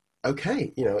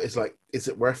 okay, it's like, is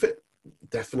it worth it?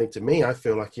 Definitely to me, I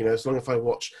feel like, as long as I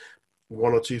watch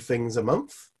one or two things a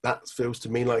month, that feels to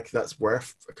me like that's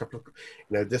worth a couple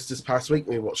of, this past week,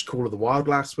 we watched Call of the Wild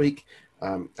last week.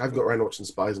 I've got around watching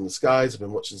Spies in the Skies. I've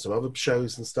been watching some other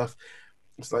shows and stuff.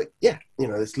 It's like,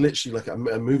 it's literally like a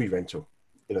movie rental.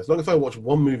 As long as I watch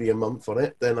one movie a month on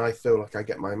it, then I feel like I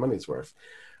get my money's worth.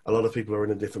 A lot of people are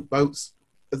in different boats.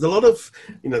 There's a lot of,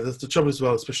 there's the trouble as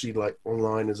well, especially like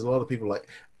online, there's a lot of people like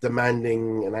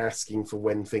demanding and asking for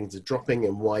when things are dropping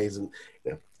and why isn't,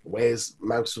 where's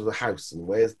Mouse with a House and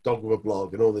where's Dog with a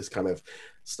Blog and all this kind of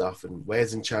stuff, and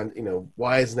where's Enchant,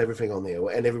 why isn't everything on there,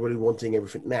 and everybody wanting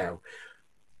everything now.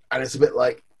 And it's a bit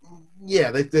like,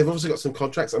 they've obviously got some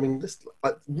contracts. I mean, this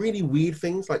like really weird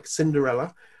things like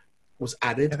Cinderella was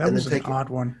added. That was an odd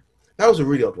one. That was a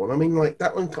really odd one. I mean, like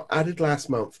that one got added last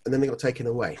month and then they got taken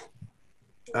away.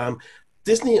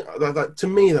 Disney, to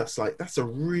me, that's a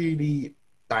really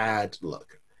bad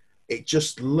look. It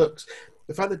just looks,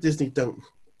 the fact that Disney don't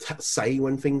say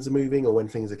when things are moving or when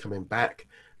things are coming back.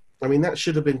 I mean, that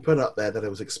should have been put up there that it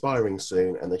was expiring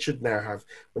soon, and they should now have,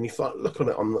 when you look on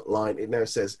it on the line, it now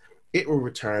says it will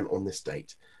return on this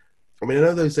date. I mean, I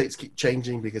know those dates keep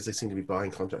changing because they seem to be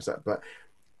buying contracts out, but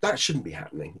that shouldn't be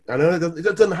happening. I know it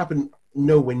doesn't happen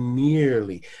nowhere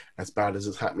nearly as bad as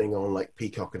it's happening on like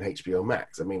Peacock and HBO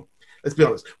Max. I mean, let's be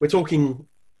honest, we're talking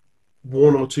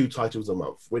one or two titles a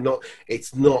month.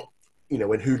 It's not,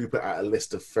 when Hulu put out a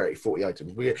list of 30, 40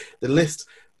 items, the list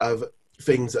of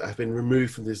things that have been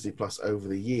removed from Disney Plus over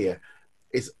the year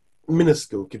is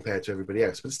minuscule compared to everybody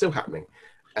else, but it's still happening.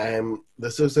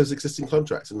 There's those existing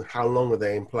contracts and how long are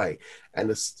they in play? And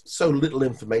there's so little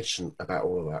information about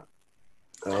all of that.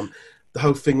 The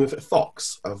whole thing with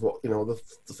Fox of what,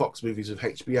 the Fox movies with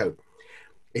HBO.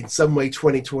 In some way,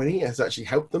 2020 has actually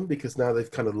helped them because now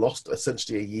they've kind of lost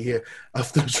essentially a year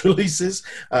of those releases.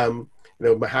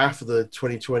 Half of the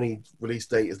 2020 release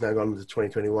date is now gone into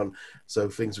 2021, so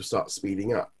things will start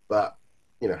speeding up. But,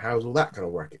 how's all that going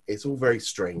to work? It's all very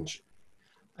strange.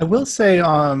 I will say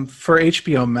for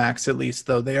HBO Max, at least,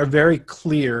 though, they are very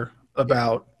clear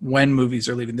about when movies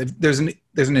are leaving. There's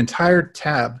an entire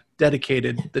tab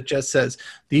dedicated that just says,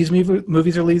 these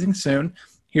movies are leaving soon.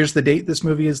 Here's the date this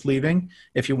movie is leaving.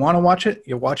 If you want to watch it,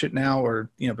 you'll watch it now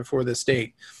or before this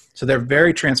date. So they're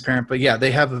very transparent. But yeah,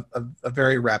 they have a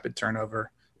very rapid turnover.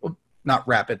 Well, not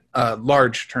rapid,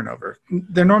 large turnover.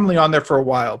 They're normally on there for a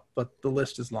while, but the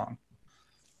list is long.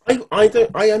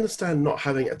 I understand not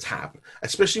having a tab,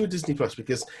 especially with Disney Plus,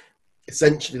 because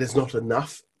essentially there's not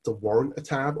enough to warrant a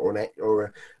tab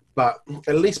but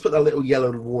at least put that little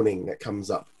yellow warning that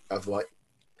comes up of like,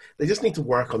 they just need to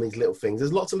work on these little things.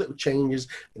 There's lots of little changes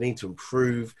they need to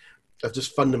improve of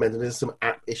just fundamentally. There's some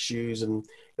app issues and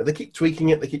they keep tweaking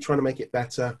it. They keep trying to make it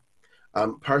better.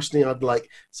 Personally, I'd like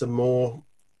some more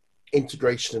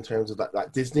integration in terms of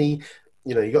that Disney,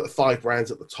 you got the 5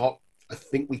 brands at the top. I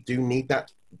think we do need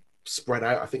that spread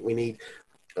out. I think we need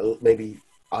maybe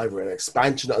either an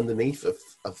expansion underneath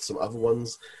of some other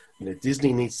ones.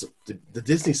 Disney needs the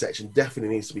Disney section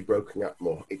definitely needs to be broken up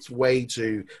more. It's way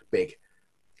too big,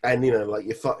 and like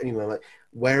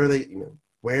where are they?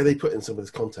 where are they putting some of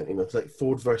this content? You know, it's like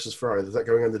Ford versus Ferrari. Is that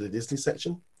going under the Disney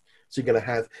section? So you're going to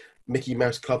have Mickey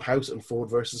Mouse Clubhouse and Ford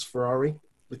versus Ferrari.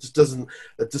 It just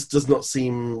does not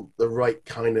seem the right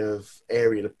kind of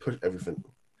area to put everything.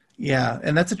 Yeah,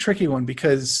 and that's a tricky one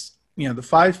because, you know, the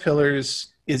 5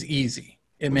 pillars is easy.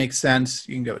 It makes sense.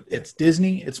 You can go, it's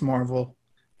Disney, it's Marvel,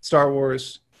 Star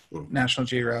Wars, National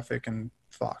Geographic, and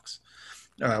Fox.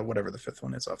 Whatever the 5th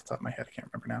one is off the top of my head. I can't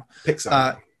remember now.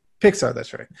 Pixar,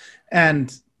 that's right.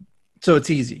 And so it's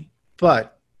easy.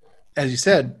 But as you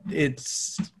said,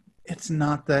 it's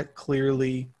not that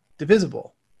clearly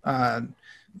divisible.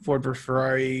 Ford vs.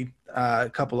 Ferrari, a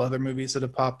couple other movies that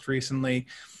have popped recently.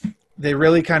 They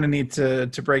really kind of need to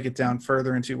break it down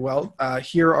further into, well,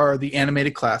 here are the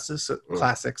animated classics.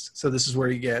 So this is where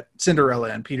you get Cinderella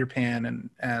and Peter Pan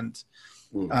and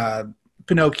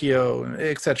Pinocchio,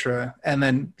 etc. And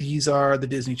then these are the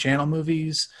Disney Channel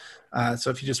movies. So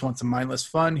if you just want some mindless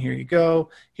fun, here you go.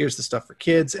 Here's the stuff for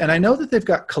kids. And I know that they've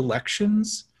got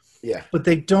collections, but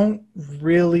they don't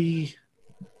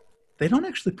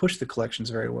actually push the collections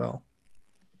very well.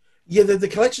 Yeah, the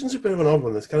collection's a bit of an odd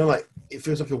one. It's kind of like, it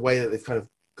feels like a way that they've kind of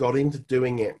got into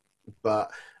doing it, but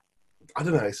I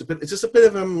don't know. It's just a bit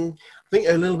of I think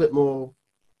a little bit more.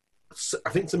 I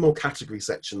think some more category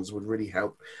sections would really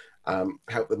help them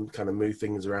kind of move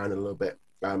things around a little bit.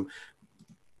 I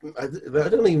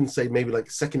don't even say maybe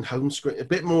like second home screen, a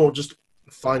bit more just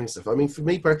finding stuff. I mean, for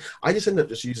me, I just end up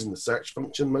just using the search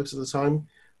function most of the time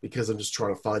because I'm just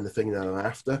trying to find the thing that I'm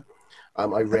after.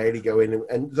 I rarely go in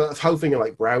and the whole thing of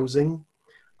like browsing,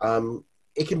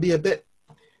 it can be a bit.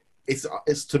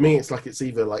 It's to me, it's like it's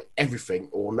either like everything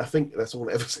or nothing. That's all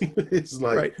it ever seems. It's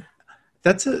like right.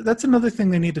 That's another thing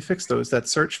they need to fix though, is that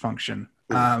search function.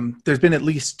 There's been at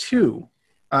least 2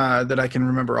 that I can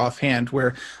remember offhand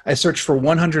where I searched for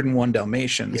 101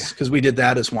 Dalmatians because we did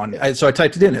that as one. So I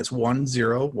typed it in as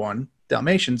 101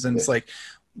 Dalmatians, and it's like,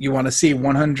 you want to see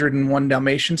 101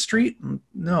 Dalmatian Street?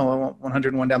 No, I want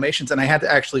 101 Dalmatians. And I had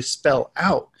to actually spell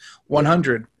out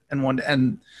 101.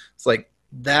 And it's like,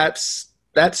 that's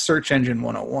search engine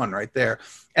 101 right there.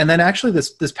 And then actually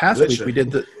this past week we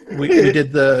did the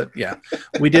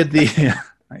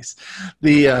nice.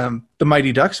 The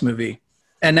Mighty Ducks movie.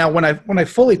 And now when I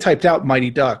fully typed out Mighty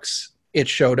Ducks, it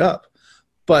showed up.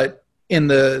 But in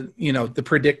the, you know, the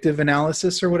predictive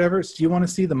analysis or whatever, do you want to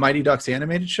see the Mighty Ducks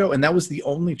animated show? And that was the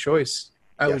only choice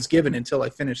I was given until I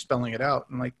finished spelling it out.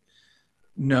 I'm like,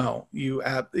 no,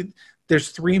 there's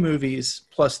 3 movies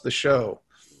plus the show.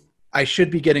 I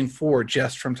should be getting 4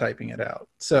 just from typing it out.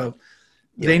 So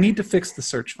they need to fix the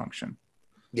search function.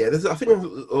 Yeah, I think there's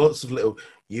lots of little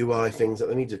UI things that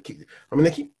they need to keep. I mean,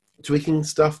 they keep tweaking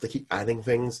stuff. They keep adding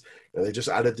things. You know, they just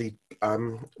added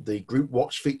the group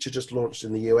watch feature just launched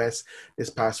in the US this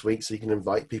past week, so you can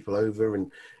invite people over,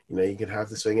 and you know you can have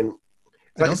this thing. And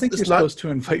I don't think you're supposed to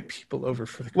invite people over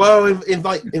for the. Well,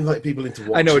 invite people into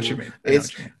watching. I know what you mean.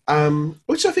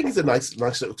 Which I think is a nice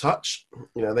little touch.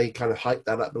 You know, they kind of hype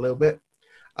that up a little bit.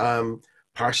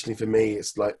 Personally, for me,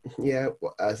 it's like,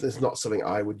 it's not something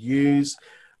I would use.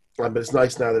 But it's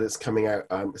nice now that it's coming out.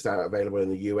 It's now available in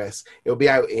the US. It'll be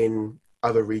out in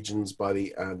other regions by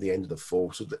the end of the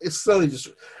fall. So it's slowly just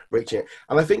reaching it.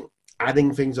 And I think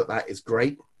adding things like that is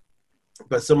great.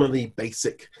 But some of the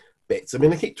basic bits, I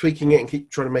mean, they keep tweaking it and keep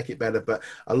trying to make it better. But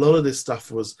a lot of this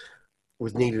stuff was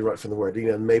needed right from the word. You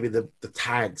know, maybe the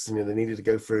tags. You know, they needed to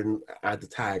go through and add the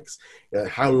tags. You know,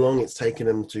 how long it's taken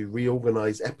them to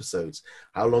reorganize episodes.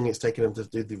 How long it's taken them to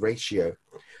do the ratio.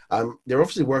 They're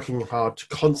obviously working hard to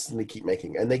constantly keep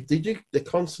making, and they're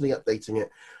constantly updating it.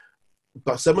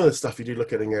 But some of the stuff you do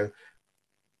look at and go,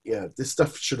 yeah, this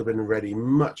stuff should have been ready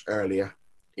much earlier.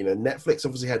 You know, Netflix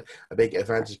obviously had a big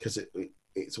advantage because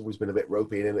it's always been a bit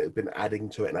ropey and it's been adding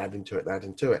to it and adding to it and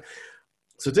adding to it.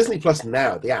 So Disney Plus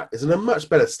now, the app, is in a much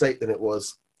better state than it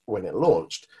was when it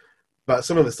launched. But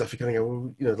some of the stuff you're going to go,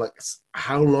 well, you know, like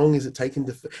how long is it taking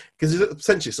to? Because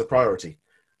essentially it's a priority.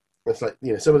 It's like,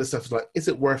 you know, some of the stuff is like, is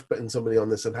it worth putting somebody on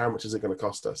this, and how much is it going to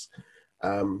cost us?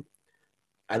 And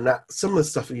that some of the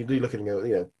stuff that you do look at and go,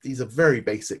 you know, these are very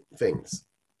basic things.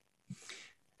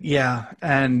 Yeah,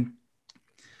 and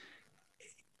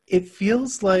it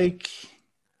feels like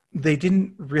they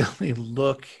didn't really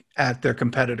look at their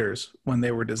competitors when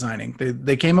they were designing.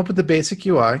 They came up with the basic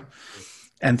UI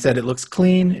and said it looks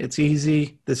clean, it's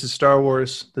easy, this is Star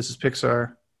Wars, this is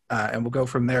Pixar, and we'll go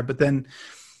from there. But then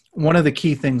one of the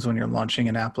key things when you're launching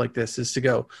an app like this is to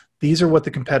go, these are what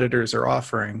the competitors are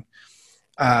offering.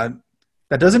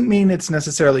 That doesn't mean it's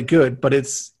necessarily good, but it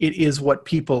is what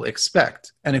people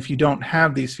expect. And if you don't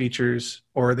have these features,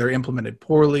 or they're implemented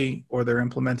poorly, or they're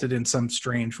implemented in some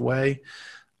strange way,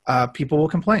 people will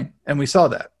complain. And we saw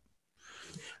that.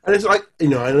 And it's like,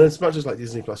 and as much as like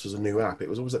Disney Plus was a new app, it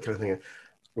was always that kind of thing.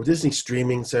 Well, Disney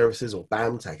streaming services or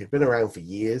BAMTech had been around for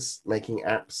years making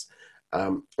apps.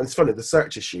 And it's funny, the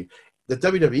search issue, the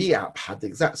WWE app had the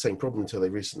exact same problem until they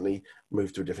recently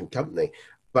moved to a different company.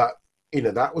 But,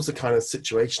 that was the kind of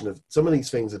situation of some of these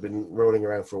things have been rolling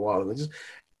around for a while. And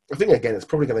I think, again, it's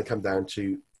probably going to come down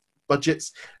to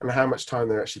budgets and how much time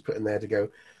they're actually putting there to go,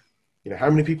 how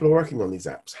many people are working on these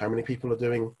apps? How many people are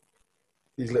doing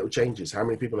these little changes? How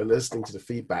many people are listening to the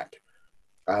feedback?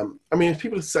 If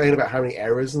people are saying about how many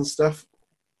errors and stuff,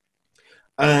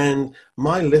 and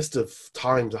my list of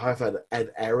times I've had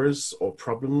errors or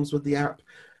problems with the app,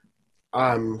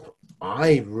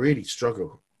 I really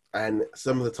struggle. And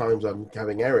some of the times I'm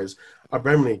having errors are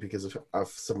primarily because of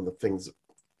some of the things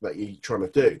that you're trying to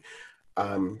do.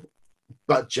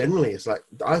 But generally, it's like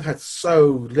I've had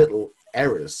so little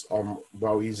errors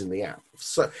while using the app.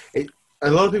 So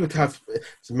a lot of people have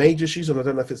some major issues, and I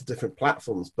don't know if it's different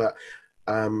platforms, but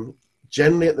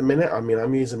generally at the minute, I'm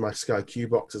using my Sky Q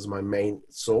box as my main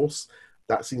source.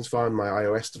 That seems fine. My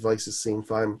iOS devices seem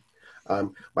fine.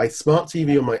 My smart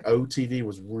TV on my OTV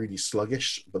was really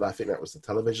sluggish, but I think that was the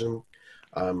television.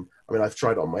 I've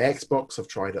tried it on my Xbox. I've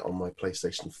tried it on my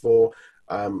PlayStation 4.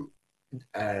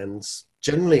 And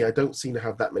generally, I don't seem to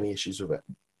have that many issues with it.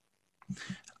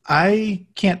 I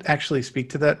can't actually speak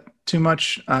to that too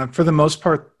much. For the most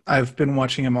part, I've been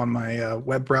watching them on my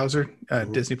web browser,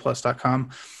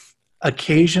 DisneyPlus.com.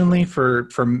 Occasionally, for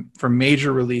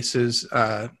major releases,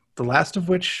 the last of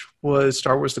which was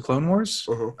Star Wars: The Clone Wars,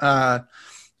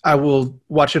 I will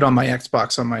watch it on my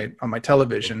Xbox on my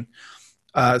television.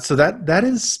 So that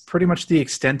is pretty much the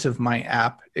extent of my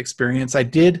app experience. I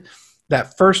did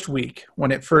that first week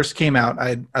when it first came out.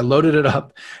 I loaded it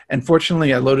up, and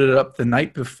fortunately I loaded it up the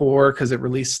night before because it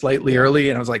released slightly early,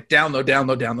 and I was like, download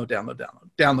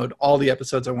all the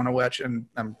episodes I want to watch. And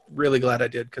I'm really glad I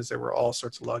did, because there were all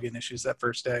sorts of login issues that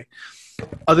first day.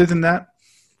 Other than that,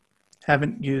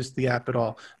 haven't used the app at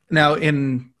all. Now,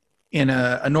 in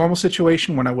a normal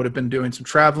situation, when I would have been doing some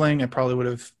traveling, I probably would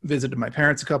have visited my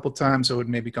parents a couple of times. I would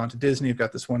maybe gone to Disney. I've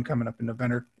got this one coming up in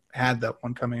November. Had that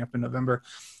one coming up in November.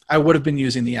 I would have been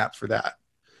using the app for that.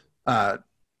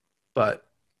 But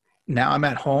now I'm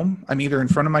at home. I'm either in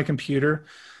front of my computer.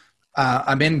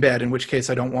 I'm in bed, in which case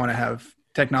I don't want to have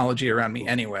technology around me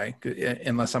anyway,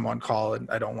 unless I'm on call and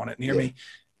I don't want it near me,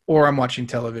 or I'm watching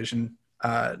television.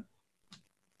 So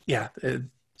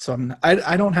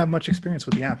I don't have much experience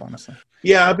with the app, honestly.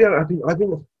 Yeah, I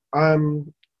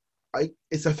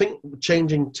think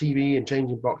changing TV and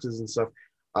changing boxes and stuff.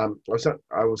 I was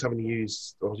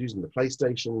using the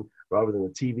PlayStation rather than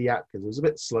the TV app because it was a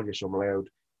bit sluggish on my old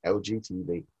LG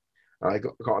TV. I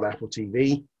got an Apple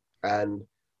TV, and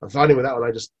I'm finding with that one,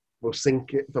 I just will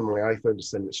sync it from my iPhone,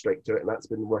 just send it straight to it, and that's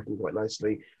been working quite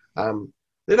nicely.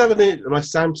 Then having my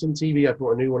Samsung TV, I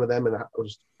bought a new one of them, and I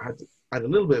had a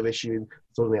little bit of issue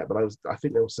sorting it out, but I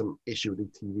think there was some issue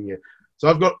with the TV. So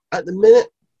I've got, at the minute,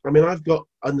 I've got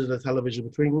under the television,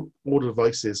 between all the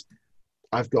devices,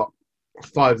 I've got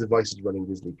 5 devices running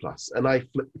Disney Plus, and I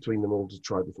flip between them all to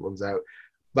try different ones out.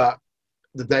 But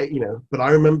but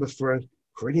I remember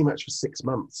pretty much for 6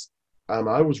 months,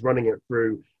 I was running it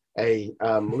through a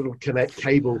little connect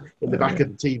cable in the back of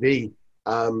the TV,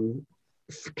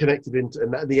 connected into,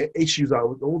 and all the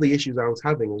issues I was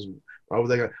having was, I was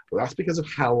like, well, that's because of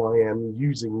how I am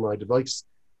using my device.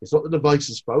 It's not the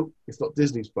device's fault. It's not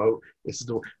Disney's fault.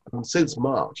 Since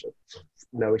March,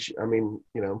 no issue.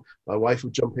 My wife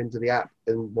will jump into the app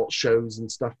and watch shows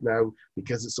and stuff now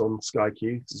because it's on Sky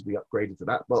Q, because we upgraded to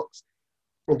that box.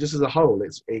 And just as a whole,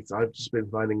 I've just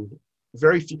been finding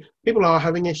very few people are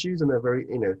having issues, and they're very,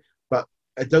 but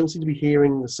I don't seem to be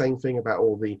hearing the same thing about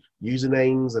all the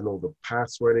usernames and all the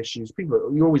password issues.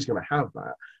 You're always going to have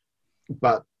that,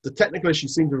 but the technical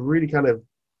issues seem to really kind of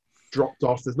dropped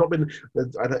off. There's not been,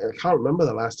 I can't remember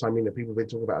the last time people have been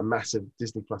talking about a massive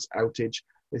Disney Plus outage.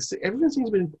 Everything seems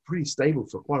to have been pretty stable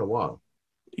for quite a while.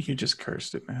 You just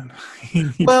cursed it, man.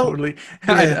 Totally.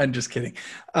 Yeah. I'm just kidding.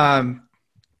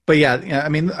 But yeah, I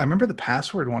remember the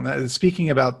password one. Speaking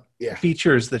about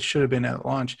features that should have been at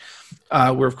launch,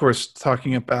 we're of course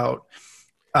talking about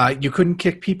you couldn't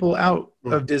kick people out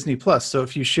of Disney Plus. So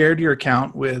if you shared your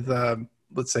account with,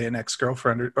 let's say, an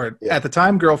ex-girlfriend or at the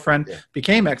time girlfriend,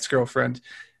 became ex-girlfriend,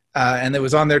 and it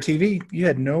was on their TV, you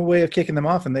had no way of kicking them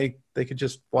off, and they could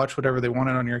just watch whatever they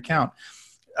wanted on your account.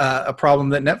 A problem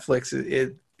that Netflix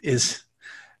is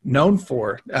known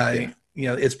for.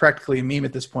 It's practically a meme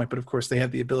at this point, but of course they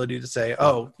have the ability to say,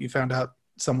 oh, you found out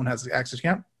someone has access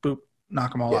account, boop,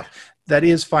 knock them all Yeah. off. That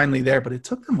is finally there, but it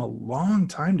took them a long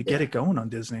time to get it going on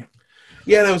Disney.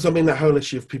 Yeah, there was, that whole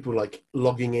issue of people like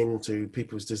logging into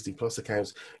people's Disney Plus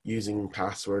accounts using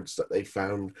passwords that they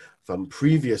found from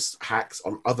previous hacks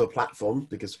on other platforms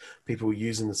because people were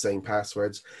using the same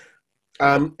passwords.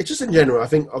 It's just in general, I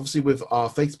think obviously with our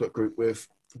Facebook group, with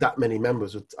that many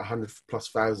members, with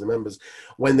 100,000+ members,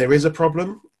 when there is a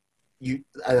problem,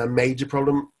 a major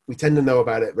problem, we tend to know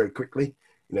about it very quickly.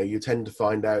 You tend to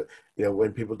find out,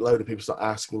 when a load of people start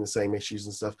asking the same issues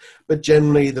and stuff. But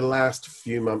generally, the last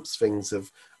few months, things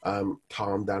have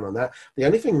calmed down on that. The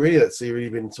only thing really that's really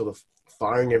been sort of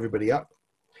firing everybody up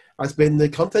has been the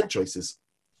content choices.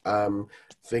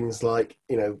 Things like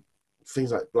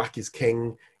Black is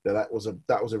King. That was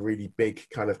a really big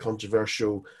kind of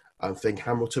controversial thing.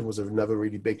 Hamilton was another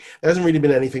really big. There hasn't really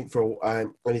been anything for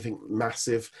anything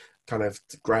massive kind of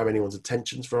to grab anyone's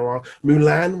attention for a while.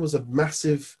 Mulan was a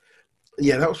massive.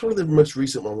 Yeah, that was probably the most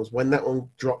recent one. Was when that one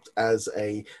dropped as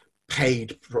a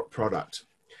paid product.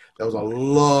 There was a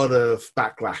lot of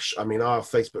backlash. I mean, our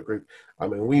Facebook group. I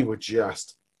mean, we were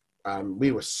just.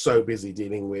 We were so busy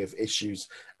dealing with issues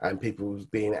and people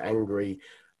being angry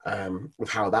with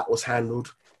how that was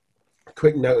handled.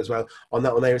 Quick note as well on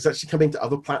that one there, it's actually coming to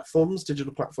other platforms,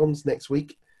 digital platforms next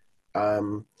week.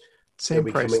 Same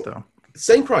price though.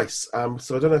 Same price.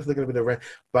 So I don't know if they're going to be the rent,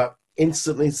 but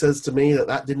instantly says to me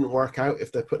that didn't work out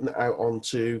if they're putting it out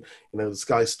onto the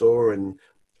Sky Store and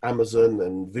Amazon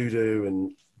and Vudu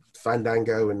and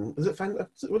Fandango and is it Fandango?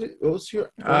 What's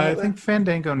your? I think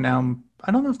Fandango now.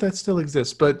 I don't know if that still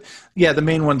exists, but yeah, the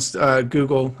main ones: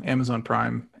 Google, Amazon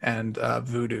Prime, and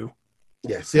Vudu.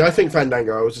 Yeah, see, I think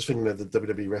Fandango. I was just thinking of the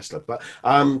WWE wrestler, but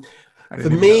for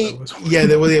me,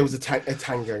 there was a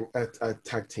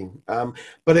tag team.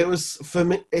 But it was for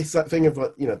me. It's that thing of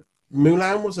like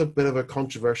Mulan was a bit of a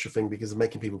controversial thing because of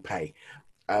making people pay,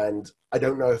 and I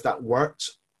don't know if that worked.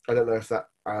 I don't know if that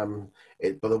by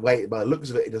the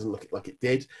looks of it, it doesn't look like it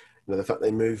did. The fact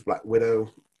they moved Black Widow,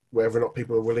 whether or not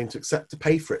people are willing to accept to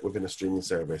pay for it within a streaming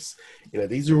service.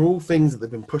 These are all things that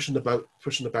they've been pushing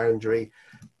the boundary.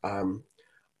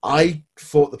 I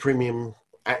thought the premium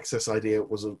access idea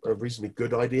was a reasonably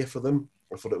good idea for them.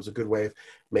 I thought it was a good way of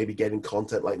maybe getting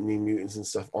content like New Mutants and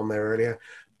stuff on there earlier.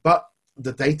 But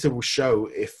the data will show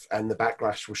and the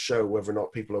backlash will show whether or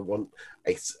not people want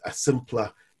a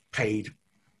simpler paid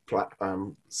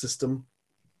system.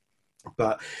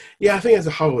 But yeah, I think as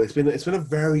a whole, it's been a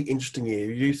very interesting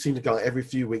year. You seem to go every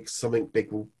few weeks something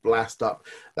big will blast up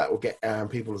that will get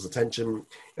people's attention.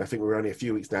 I think we're only a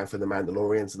few weeks down for the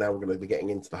Mandalorian, so now we're going to be getting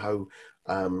into the whole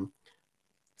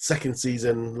second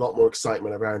season. A lot more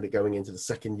excitement around it going into the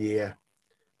second year,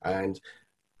 and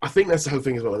I think that's the whole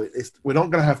thing as well. We're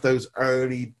not going to have those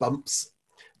early bumps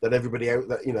that everybody out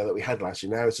that we had last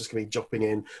year. Now it's just going to be dropping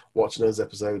in, watching those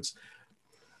episodes.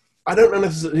 I don't know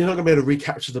if you're not going to be able to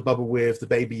recapture the bubble with the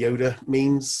Baby Yoda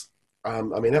memes. I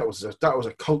mean, that was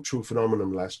a cultural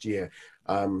phenomenon last year.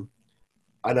 I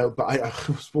know, but I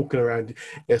was walking around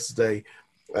yesterday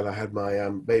and I had my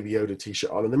Baby Yoda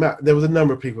T-shirt on, and there was a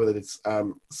number of people that did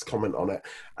comment on it,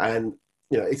 and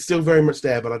it's still very much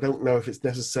there, but I don't know if it's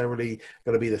necessarily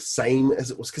going to be the same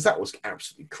as it was, because that was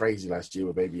absolutely crazy last year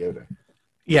with Baby Yoda.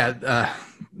 Yeah,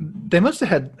 they must have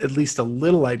had at least a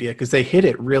little idea because they hit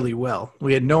it really well.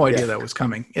 We had no idea that was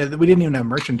coming. We didn't even have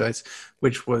merchandise,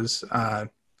 which was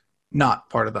not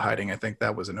part of the hiding. I think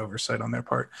that was an oversight on their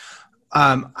part.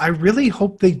 I really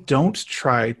hope they don't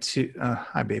try to...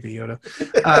 hi, Baby Yoda.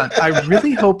 I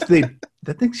really hope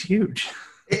that thing's huge.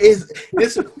 It is.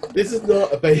 This is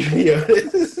not a Baby Yoda.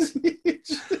 This is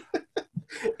huge.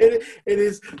 It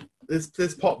is...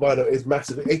 This pop vinyl is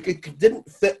massive. It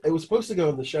didn't fit. It was supposed to go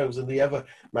on the shelves in the other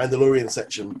Mandalorian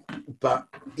section, but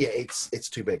yeah, it's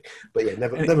too big. But yeah,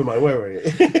 never mind. Where were you?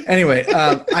 Anyway,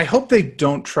 I hope they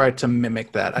don't try to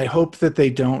mimic that. I hope that they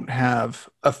don't have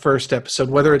a first episode,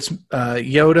 whether it's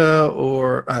Yoda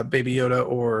or Baby Yoda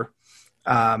or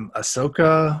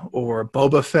Ahsoka or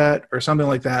Boba Fett or something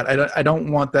like that. I don't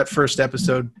want that first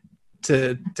episode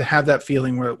to have that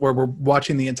feeling where we're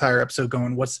watching the entire episode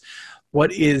going,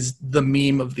 what is the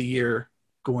meme of the year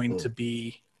going to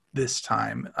be this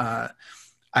time?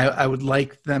 I would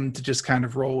like them to just kind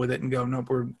of roll with it and go, nope,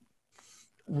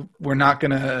 we're not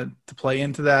going to play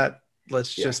into that.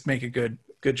 Let's just make a good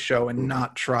show and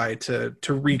not try to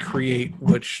recreate,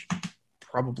 which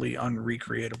probably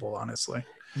unrecreatable, honestly.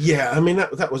 Yeah, I mean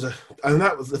that was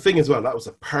the thing as well. That was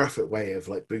a perfect way of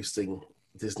like boosting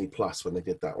Disney Plus when they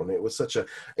did that one. It was such a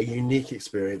unique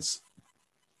experience.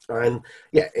 And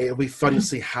yeah, it'll be fun to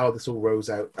see how this all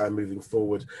rolls out moving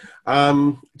forward.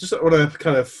 Just want to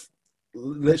kind of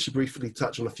literally briefly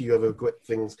touch on a few other quick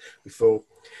things before.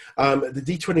 The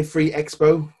D23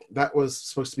 Expo, that was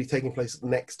supposed to be taking place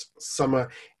next summer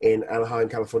in Anaheim,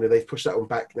 California. They've pushed that one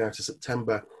back now to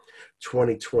September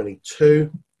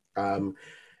 2022.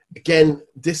 Again,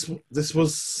 this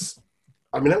was,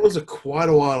 I mean, that was quite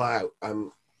a while out.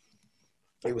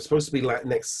 It was supposed to be like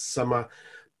next summer,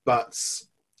 but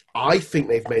I think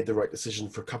they've made the right decision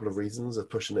for a couple of reasons of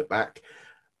pushing it back.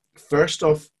 First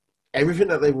off, everything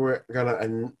that they were gonna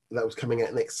and that was coming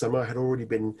out next summer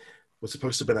was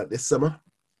supposed to have been out this summer.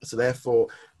 So therefore,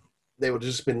 they would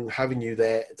have just been having you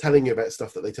there, telling you about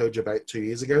stuff that they told you about 2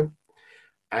 years ago,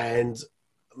 and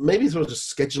maybe as well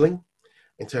just scheduling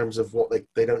in terms of what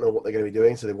they don't know what they're going to be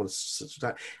doing, so they want to switch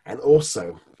that. And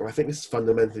also, and I think this is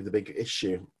fundamentally the big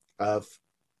issue of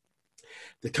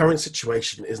the current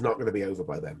situation is not going to be over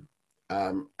by then,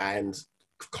 and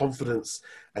confidence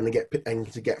and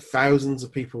to get thousands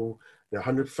of people,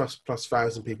 100 plus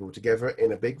thousand people together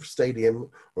in a big stadium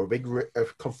or a big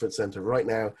conference center right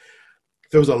now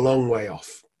feels a long way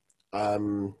off. I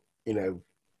know,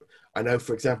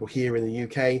 for example, here in the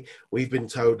UK, we've been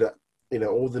told that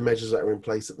all the measures that are in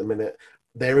place at the minute,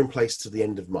 they're in place to the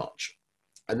end of March.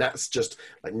 And that's just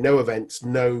like no events,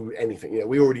 no anything.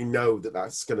 We already know that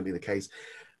that's going to be the case.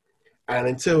 And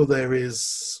until there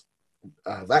is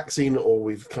a vaccine or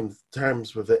we've come to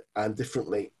terms with it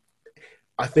differently,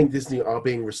 I think Disney are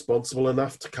being responsible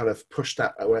enough to kind of push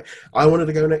that away. I wanted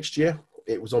to go next year.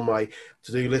 It was on my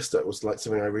to-do list. That was like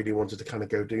something I really wanted to kind of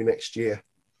go do next year.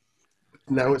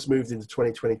 Now it's moved into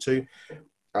 2022.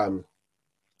 I'm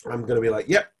going to be like,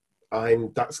 yep,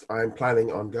 I'm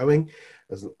planning on going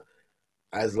as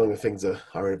long as things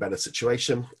are in a better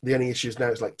situation. The only issue is now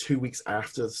it's like 2 weeks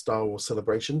after the Star Wars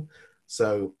celebration.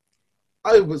 So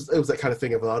it was that kind of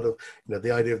thing of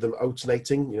the idea of them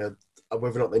alternating,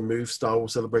 whether or not they move Star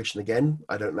Wars Celebration again,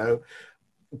 I don't know.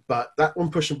 But that one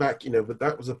pushing back, but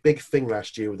that was a big thing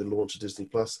last year with the launch of Disney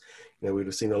Plus. We'd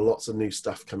have seen lots of new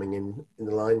stuff coming in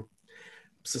the line.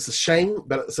 So it's a shame,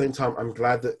 but at the same time, I'm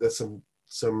glad that there's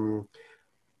some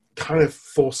kind of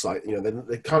foresight.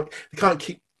 They can't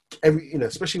keep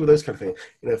especially with those kind of things.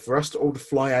 For us to all to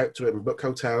fly out to it and book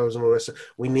hotels and all this,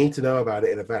 we need to know about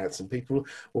it in advance, and people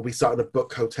will be starting to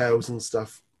book hotels and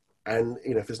stuff. And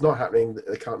if it's not happening,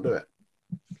 they can't do it.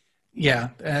 Yeah,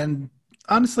 and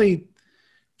honestly,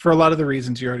 for a lot of the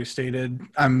reasons you already stated,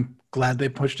 I'm glad they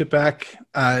pushed it back.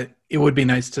 It would be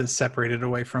nice to separate it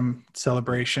away from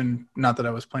Celebration. Not that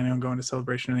I was planning on going to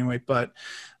Celebration anyway, but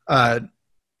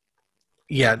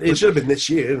yeah. It should have been this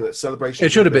year, isn't it? Celebration.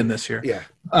 It should have been this year. Yeah.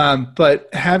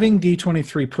 But having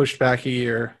D23 pushed back a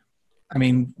year, I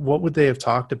mean, what would they have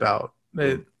talked about?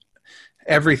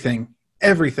 Everything.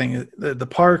 The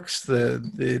parks,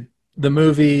 the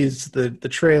movies, the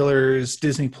trailers,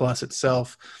 Disney Plus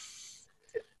itself.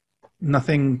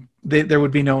 Nothing. There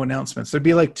would be no announcements. There'd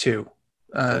be like two,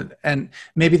 and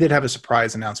maybe they'd have a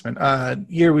surprise announcement.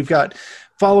 Here we've got,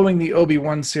 following the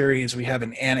Obi-Wan series, we have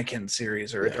an Anakin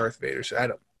series or a Darth Vader.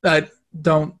 So I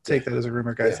don't take that as a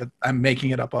rumor, guys. Yeah. I'm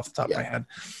making it up off the top of my head.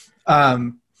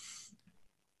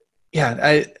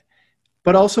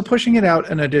 But also pushing it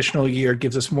out an additional year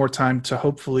gives us more time to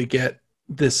hopefully get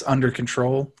this under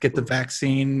control, get the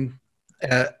vaccine,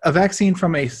 a vaccine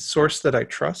from a source that I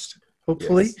trust,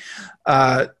 hopefully,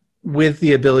 with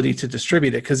the ability to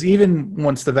distribute it. Because even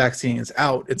once the vaccine is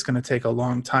out, it's going to take a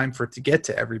long time for it to get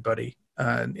to everybody.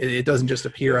 It doesn't just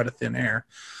appear out of thin air.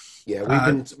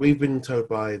 Yeah, we've been told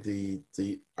by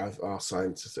our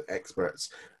scientists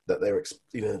experts that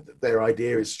their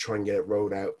idea is to try and get it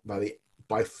rolled out by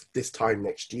this time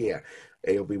next year.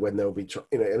 It'll be when they'll be,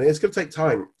 and it's going to take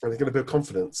time, and it's going to build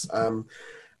confidence.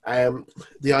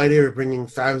 The idea of bringing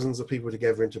thousands of people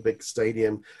together into a big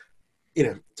stadium,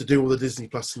 to do all the Disney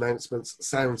Plus announcements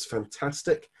sounds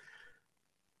fantastic.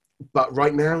 But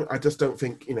right now, I just don't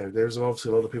think, there's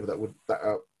obviously a lot of people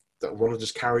that want to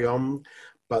just carry on.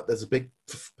 But there's a big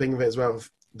thing of it as well.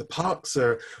 The parks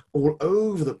are all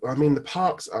over the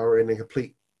parks are in a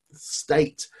complete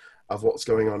state of what's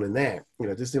going on in there.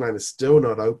 Disneyland is still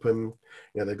not open.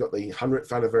 They've got the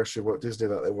 100th anniversary of Walt Disney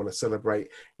that they want to celebrate,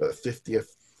 the 50th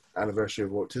anniversary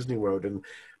of Walt Disney World, and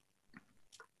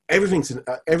everything's in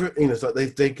it's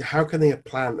like they how can they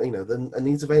plan? And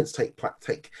these events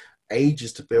take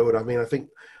ages to build. I mean, I think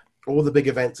all the big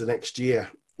events of next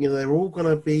year, they're all going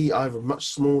to be either much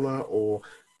smaller or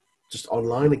just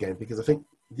online again, because I think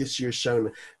this year's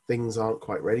shown things aren't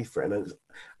quite ready for it. And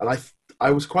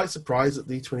I was quite surprised that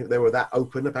D20 they were that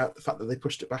open about the fact that they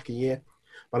pushed it back a year.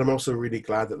 But I'm also really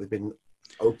glad that they've been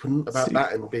open about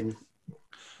that and been.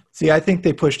 See, I think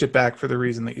they pushed it back for the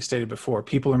reason that you stated before.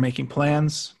 People are making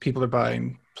plans. People are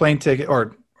buying plane ticket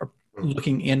or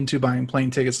looking into buying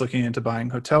plane tickets, looking into buying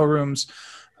hotel rooms,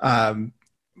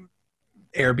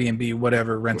 Airbnb,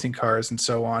 whatever, renting cars and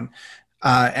so on.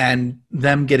 And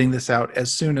them getting this out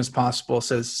as soon as possible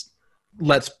says,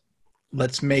 let's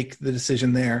make the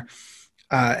decision there.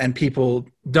 And people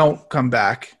don't come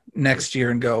back next year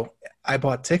and go, I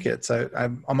bought tickets.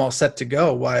 I'm all set to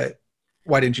go. Why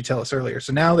didn't you tell us earlier?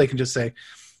 So now they can just say,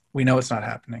 we know it's not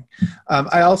happening.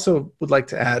 I also would like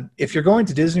to add, if you're going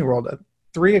to Disney World at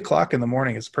 3:00 in the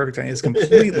morning, it's perfect time. It's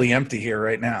completely empty here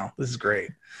right now. This is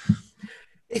great.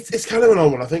 It's kind of an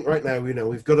odd one. I think right now,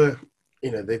 we've got to,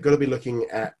 they've got to be looking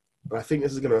at, and I think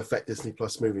this is going to affect Disney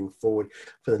Plus moving forward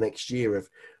for the next year of,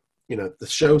 the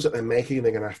shows that they're making,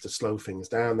 they're going to have to slow things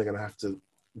down. They're going to have to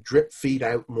drip feed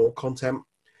out more content.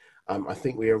 I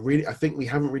think we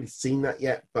haven't really seen that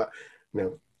yet, but,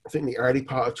 I think the early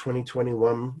part of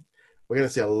 2021, we're going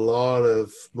to see a lot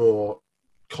of more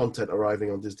content arriving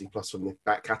on Disney Plus from the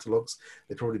back catalogs.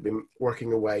 They've probably been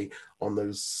working away on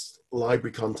those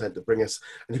library content to bring us,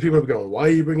 and people are going, why are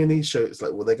you bringing these shows? It's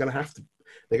like, well, they're going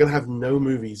to have no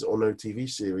movies or no TV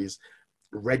series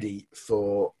ready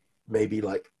for maybe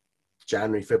like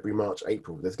January, February, March,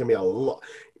 April. There's going to be a lot.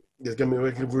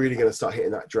 We're really going to start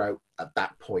hitting that drought at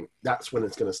that point. That's when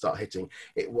it's going to start hitting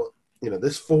it.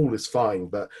 This fall is fine,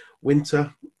 but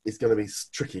winter is going to be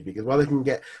tricky because while they can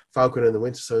get Falcon and the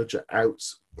Winter Soldier out,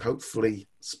 hopefully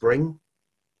spring,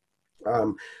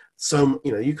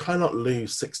 you cannot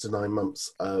lose 6 to 9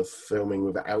 months of filming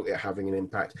without it having an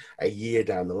impact a year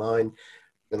down the line.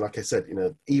 And like I said,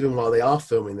 even while they are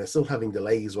filming, they're still having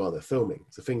delays while they're filming.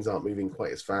 So things aren't moving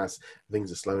quite as fast.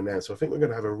 Things are slowing down. So I think we're going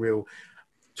to have a real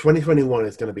 2021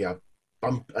 is going to be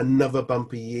another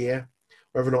bumpy year.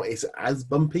 Whether or not it's as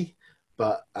bumpy,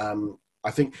 but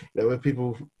I think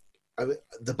when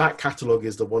the back catalogue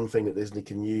is the one thing that Disney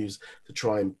can use to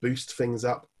try and boost things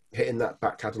up. Hitting that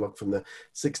back catalogue from the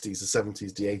 60s, the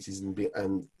 70s, the 80s,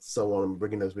 and so on, and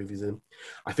bringing those movies in.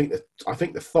 I think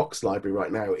the Fox library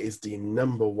right now is the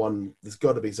number one. There's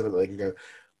got to be something that they can go.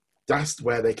 That's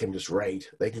where they can just raid.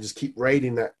 They can just keep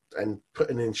raiding that and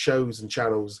putting in shows and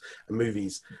channels and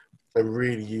movies, and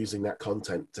really using that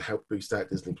content to help boost out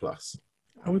Disney Plus.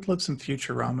 I would love some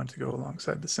Futurama to go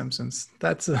alongside The Simpsons.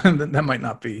 That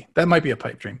might be a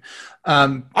pipe dream.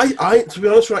 I to be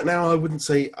honest, right now, I wouldn't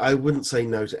say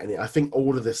no to any. I think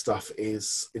all of this stuff it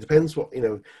depends what,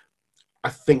 I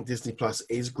think Disney Plus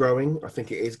is growing. I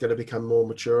think it is going to become more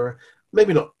mature.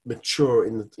 Maybe not mature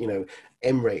in the,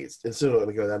 M rates. It's still not going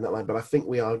to go down that line, but I think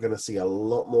we are going to see a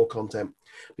lot more content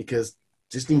because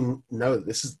Disney know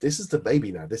this is the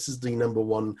baby now. This is the number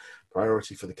one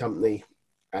priority for the company.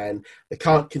 And they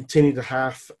can't continue to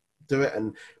half do it.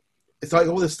 And it's like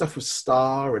all this stuff with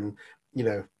Star and,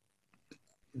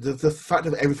 the fact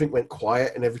that everything went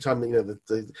quiet and every time,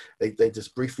 they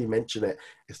just briefly mention it,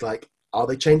 it's like, are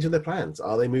they changing their plans?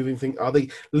 Are they moving things? Are they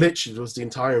literally, it was the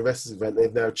entire investors event,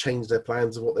 they've now changed their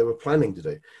plans of what they were planning to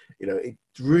do. It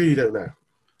really don't know.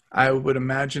 I would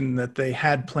imagine that they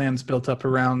had plans built up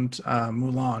around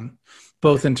Mulan,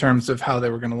 both in terms of how they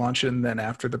were going to launch it and then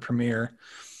after the premiere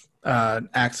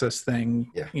access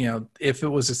thing. If it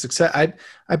was a success,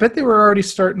 I bet they were already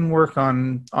starting work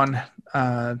on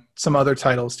some other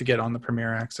titles to get on the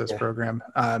Premier Access program.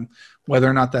 Whether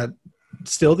or not that's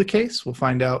still the case, we'll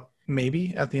find out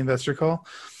maybe at the investor call.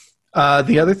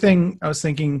 The other thing I was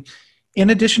thinking,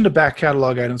 in addition to back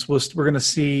catalog items, we're going to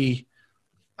see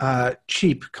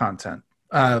cheap content,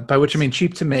 by which I mean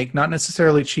cheap to make, not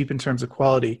necessarily cheap in terms of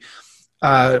quality.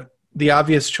 The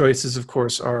obvious choices, of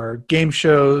course, are game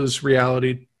shows,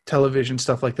 reality television,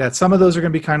 stuff like that. Some of those are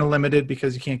going to be kind of limited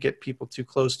because you can't get people too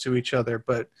close to each other,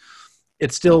 but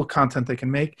it's still content they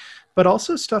can make. But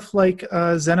also stuff like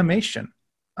Zenimation.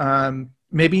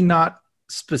 Maybe not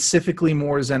specifically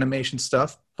more Zenimation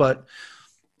stuff, but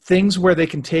things where they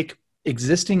can take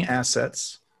existing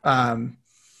assets,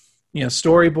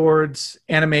 storyboards,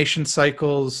 animation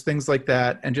cycles, things like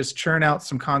that, and just churn out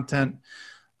some content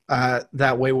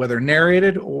that way, whether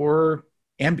narrated or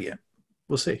ambient.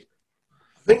 We'll see.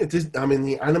 I think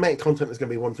the animated content is going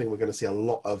to be one thing we're going to see a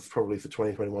lot of probably for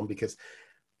 2021 because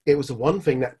it was the one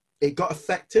thing that it got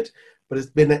affected, but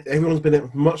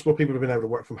much more people have been able to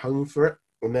work from home for it,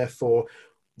 and therefore,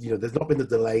 there's not been the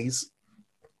delays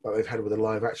that they've had with the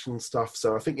live action stuff.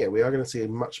 So I think we are going to see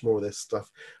much more of this stuff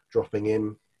dropping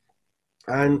in,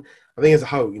 and I think as a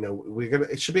whole,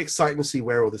 it should be exciting to see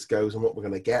where all this goes and what we're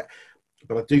going to get.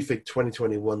 But I do think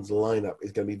 2021's lineup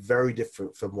is going to be very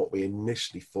different from what we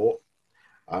initially thought.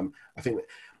 I think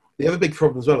the other big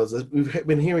problem as well is that we've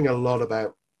been hearing a lot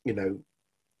about,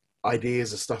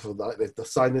 ideas of stuff like they've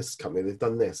signed this company, they've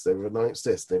done this, they've announced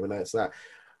this, they've announced that.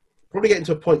 probably getting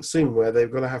to a point soon where they're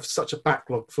going to have such a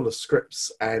backlog full of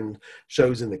scripts and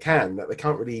shows in the can that they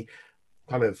can't really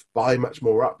kind of buy much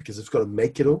more up because they've got to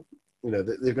make it all. You know,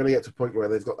 they're going to get to a point where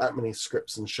they've got that many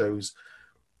scripts and shows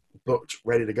booked,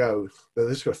 ready to go. They're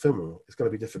just going to film them. It's going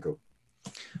to be difficult.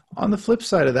 On the flip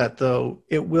side of that, though,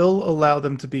 it will allow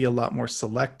them to be a lot more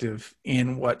selective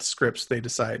in what scripts they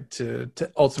decide to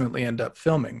ultimately end up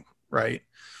filming, right?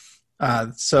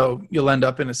 So you'll end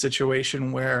up in a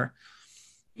situation where,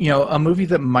 you know, a movie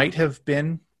that might have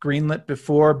been greenlit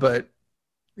before, but,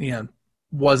 you know,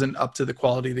 wasn't up to the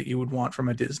quality that you would want from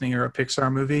a Disney or a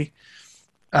Pixar movie,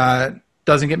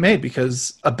 doesn't get made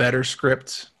because a better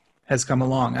script has come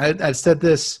along. I said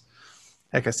this,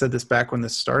 heck, I said this back when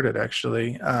this started,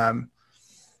 actually.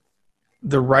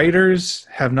 The writers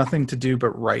have nothing to do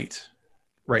but write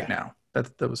right now.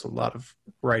 That was a lot of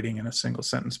writing in a single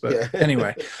sentence. But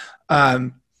anyway,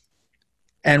 and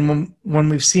when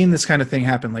we've seen this kind of thing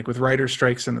happen, like with writer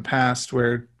strikes in the past,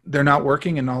 where they're not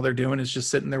working and all they're doing is just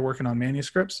sitting there working on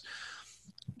manuscripts,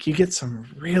 you get some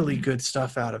really good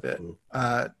stuff out of it.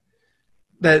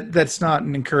 That's not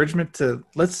an encouragement to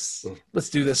let's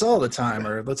do this all the time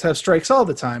or let's have strikes all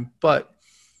the time, but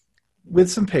with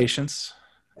some patience,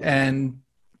 and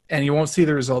you won't see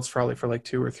the results probably for like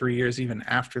 2 or 3 years, even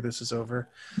after this is over.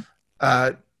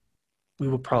 We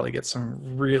will probably get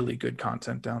some really good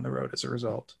content down the road as a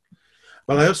result.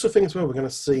 Well, I also think as well we're going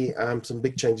to see some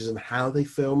big changes in how they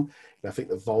film. I think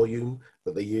the volume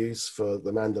that they use for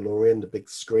The Mandalorian, the big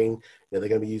screen, they're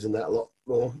going to be using that a lot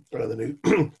more. I know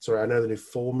the new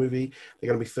Thor movie, they're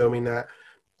going to be filming that.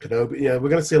 Kenobi, we're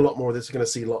going to see a lot more of this. We're going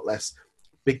to see a lot less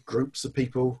big groups of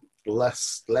people,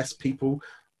 less people.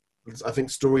 I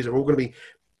think stories are all going to be,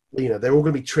 they're all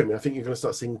going to be trimmed. I think you're going to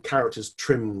start seeing characters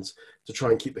trimmed to try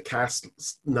and keep the cast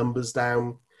numbers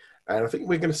down. And I think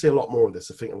we're going to see a lot more of this.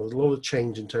 I think there's a lot of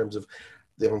change in terms of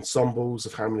the ensembles,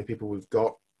 of how many people we've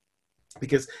got,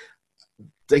 because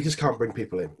they just can't bring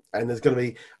people in. And there's going to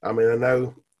be, I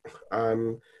know,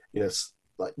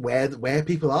 like where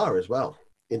people are as well,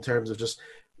 in terms of just,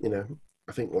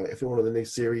 I think one of the new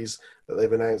series that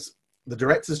they've announced, the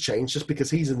director's changed just because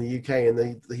he's in the UK and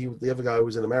the other guy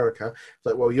was in America. It's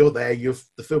like, well, you're there,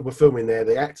 we're filming there,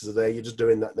 the actors are there, you're just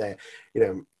doing that there.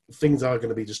 Things are going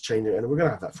to be just changing, and we're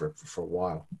going to have that for a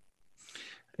while.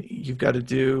 You've got to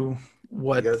do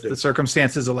what the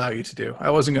circumstances allow you to do. I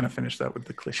wasn't going to finish that with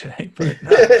the cliche,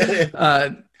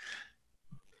 but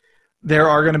there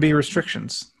are going to be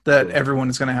restrictions that everyone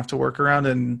is going to have to work around,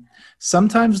 and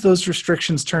sometimes those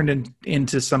restrictions turn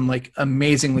into some like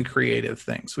amazingly creative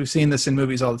things. We've seen this in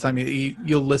movies all the time.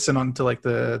 You'll listen on to like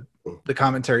the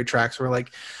commentary tracks where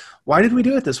like, why did we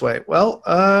do it this way? Well,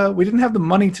 we didn't have the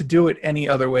money to do it any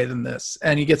other way than this.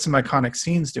 And you get some iconic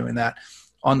scenes doing that.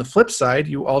 On the flip side,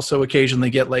 you also occasionally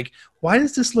get like, why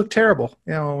does this look terrible?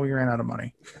 Well, we ran out of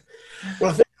money. Well,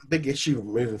 I think the big issue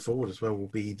moving forward as well will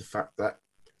be the fact that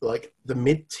like the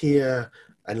mid-tier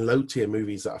and low-tier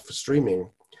movies that are for streaming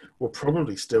will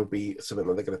probably still be something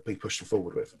that they're going to be pushing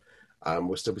forward with.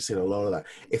 We'll still be seeing a lot of that.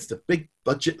 It's the big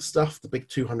budget stuff, the big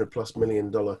 $200+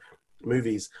 million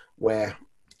movies where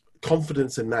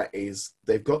confidence in that is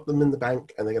they've got them in the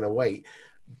bank and they're going to wait.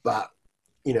 But,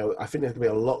 I think there's going to be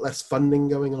a lot less funding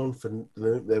going on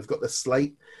they've got the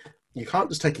slate. You can't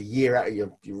just take a year out of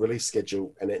your release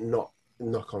schedule and it not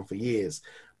knock on for years.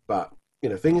 But,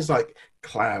 things like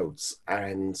Clouds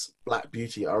and Black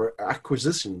Beauty are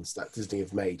acquisitions that Disney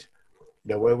have made.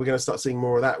 Where we're going to start seeing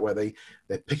more of that, where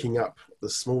they're picking up the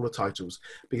smaller titles,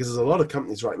 because there's a lot of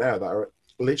companies right now that are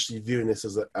literally viewing this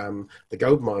as the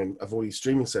gold mine of all these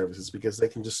streaming services, because they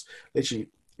can just literally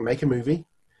make a movie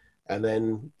and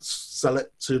then sell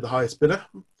it to the highest bidder,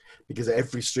 because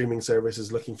every streaming service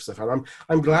is looking for stuff. And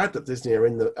I'm glad that Disney are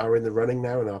in the running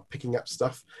now and are picking up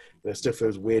stuff. It still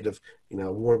feels weird of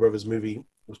Warner Brothers movie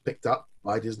was picked up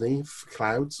by Disney for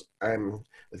Clouds.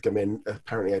 There's going to be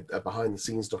apparently a behind the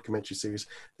scenes documentary series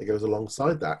that goes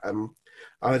alongside that. And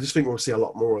I just think we'll see a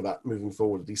lot more of that moving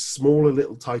forward. These smaller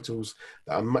little titles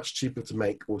that are much cheaper to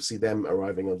make, we'll see them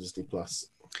arriving on Disney Plus.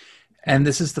 And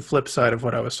this is the flip side of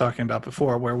what I was talking about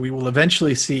before, where we will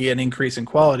eventually see an increase in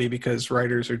quality because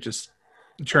writers are just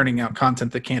churning out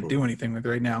content that can't do anything with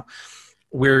right now.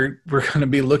 We're going to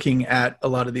be looking at a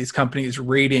lot of these companies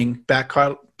rating back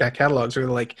catalogs. They're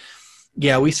like,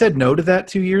 yeah, we said no to that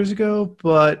 2 years ago,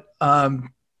 but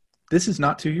this is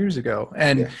not 2 years ago.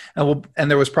 And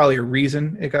there was probably a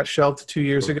reason it got shelved 2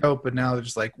 years ago, but now they're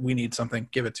just like, we need something,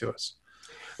 give it to us.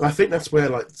 And I think that's where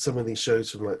like some of these shows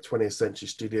from like 20th Century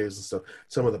Studios and stuff,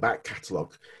 some of the back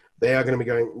catalogue, they are going to be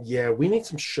going, yeah, we need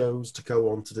some shows to go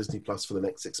on to Disney Plus for the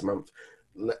next 6 months.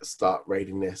 let's start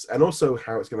raiding this, and also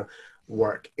how it's going to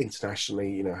work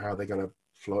internationally. You know, how they're going to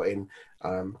float in.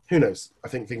 Who knows? I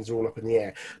think things are all up in the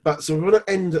air. But so we're going to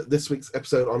end this week's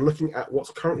episode on looking at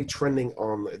what's currently trending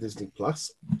on Disney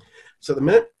Plus. So at the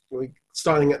minute, we're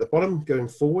starting at the bottom, going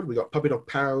forward. We got Puppy Dog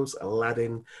Pals,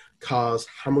 Aladdin, Cars,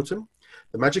 Hamilton,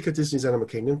 The Magic of Disney's Animal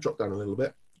Kingdom, drop down a little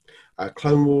bit,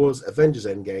 Clone Wars, Avengers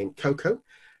Endgame, Coco.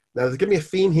 Now there's going to be a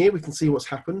theme here. We can see what's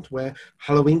happened. Where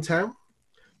Halloween Town,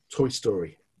 Toy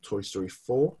Story, Toy Story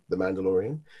 4, The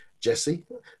Mandalorian, Jessie,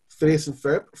 Phineas and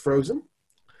Ferb, Frozen,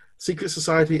 Secret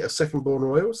Society of Second Born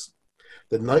Royals,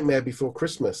 The Nightmare Before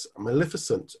Christmas,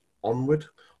 Maleficent, Onward,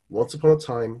 Once Upon a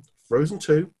Time, Frozen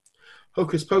 2,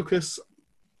 Hocus Pocus,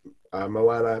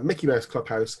 Moana, Mickey Mouse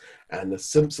Clubhouse, and The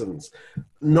Simpsons.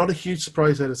 Not a huge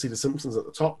surprise there to see The Simpsons at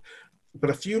the top, but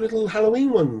a few little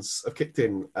Halloween ones have kicked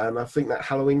in, and I think that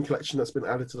Halloween collection that's been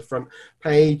added to the front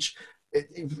page,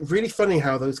 it's really funny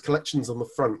how those collections on the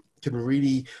front can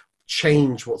really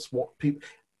change what people...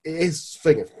 It is a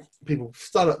thing. If people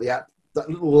start up the app, that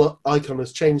little icon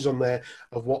has changed on there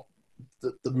of what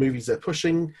the movies they're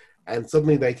pushing, and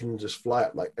suddenly they can just fly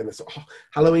up and it's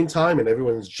Halloween time, and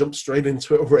everyone's jumped straight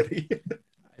into it already.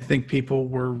 I think people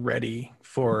were ready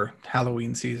for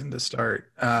Halloween season to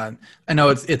start. I know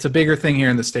it's a bigger thing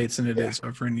here in the States than it is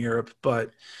over in Europe,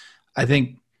 but I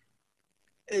think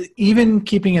even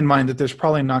keeping in mind that there's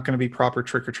probably not going to be proper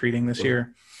trick-or-treating this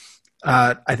year,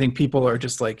 I think people are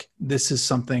just like, this is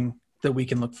something that we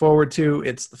can look forward to.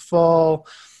 It's the fall.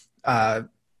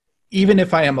 Even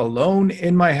if I am alone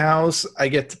in my house, I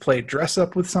get to play dress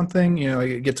up with something. You know,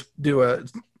 I get to do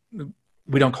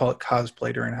we don't call it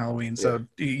cosplay during Halloween. So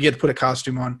you get to put a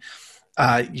costume on.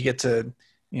 You get to,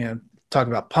 talk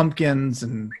about pumpkins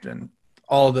and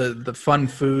all the fun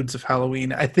foods of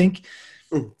Halloween. I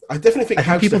definitely think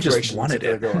house people just wanted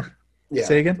it. Yeah.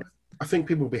 Say again? I think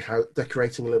people will be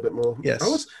decorating a little bit more.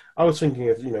 Yes. I was thinking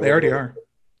of, They already are.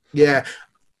 Yeah.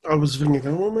 I was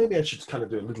thinking, well, maybe I should kind of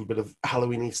do a little bit of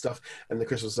Halloween-y stuff and the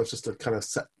Christmas stuff just to kind of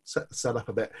set up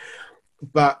a bit.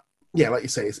 But, yeah, like you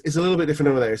say, it's a little bit different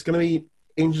over there. It's going to be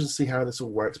interesting to see how this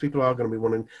all works. People are going to be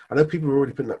wanting... I know people are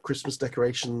already putting up Christmas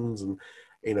decorations and,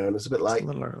 and it's a bit like... It's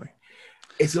a little early.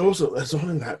 It's also... There's all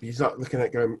of that. You start looking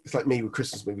at going... It's like me with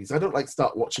Christmas movies. I don't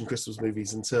start watching Christmas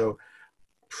movies until...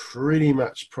 pretty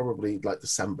much probably like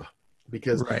December,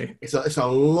 because it's a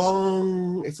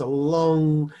long it's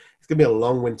gonna be a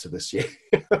long winter this year.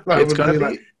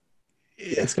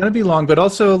 It's gonna be long, but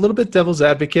also a little bit devil's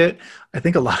advocate. I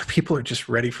think a lot of people are just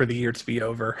ready for the year to be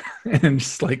over and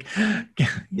just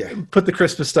put the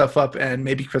Christmas stuff up, and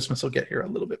maybe Christmas will get here a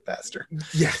little bit faster.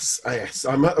 Yes. I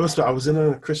was in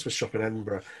a Christmas shop in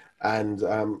Edinburgh, and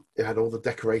it had all the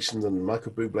decorations, and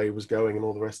Michael Bublé was going, and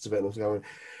all the rest of it, and I was going.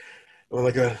 Well,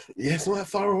 I go, it's not that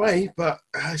far away, but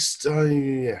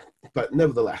but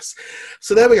nevertheless.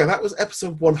 So there we go. That was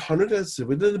episode 100. So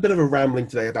we did a bit of a rambling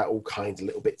today about all kinds of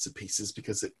little bits and pieces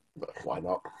because why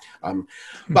not?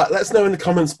 But let us know in the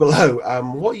comments below.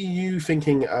 What are you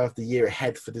thinking of the year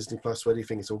ahead for Disney Plus? Where do you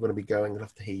think it's all going to be going? I'd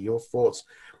love to hear your thoughts.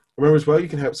 Remember as well, you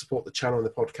can help support the channel and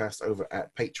the podcast over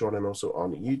at Patreon and also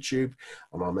on YouTube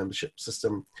on our membership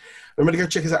system. Remember to go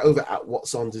check us out over at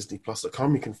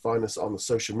whatsondisneyplus.com. You can find us on the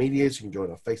social medias. You can join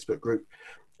our Facebook group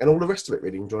and all the rest of it,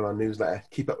 really. You can join our newsletter.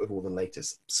 Keep up with all the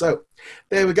latest. So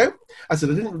there we go. I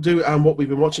said I didn't do what we've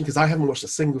been watching because I haven't watched a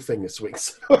single thing this week.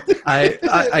 So. I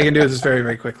can do this very,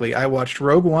 very quickly. I watched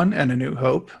Rogue One and A New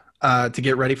Hope to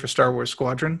get ready for Star Wars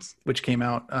Squadrons, which came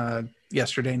out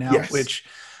yesterday now, which...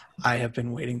 I have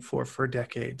been waiting for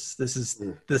decades. This is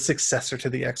the successor to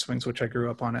the X-Wings, which I grew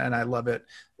up on, and I love it.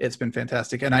 It's been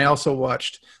fantastic. And I also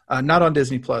watched, not on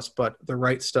Disney Plus, but The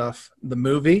Right Stuff, the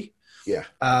movie. Yeah.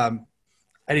 I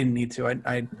didn't need to.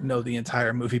 I know the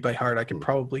entire movie by heart. I could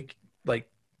probably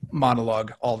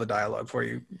monologue all the dialogue for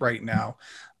you right now.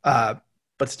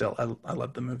 But still, I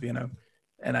love the movie,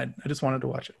 and I just wanted to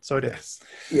watch it, so I did. Yes.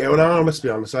 Yeah, well, I must be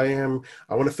honest. I want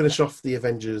to finish off the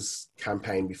Avengers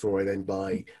campaign before I then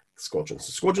buy Squadrons.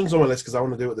 So Squadrons on my list because I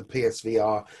want to do it with the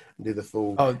PSVR and do the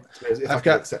full. Oh,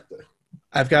 accept it.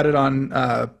 I've got it on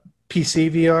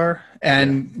PC VR,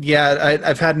 and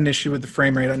I've had an issue with the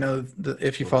frame rate. I know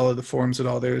if you follow the forums at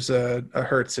all, there's a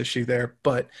Hertz issue there.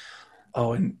 But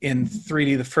in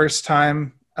 3D, the first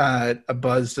time I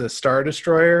buzzed a Star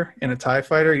Destroyer in a TIE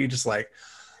fighter, you just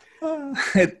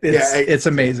it's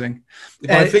amazing.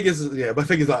 My thing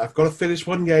is I've got to finish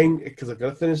one game because I've got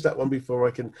to finish that one before I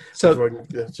can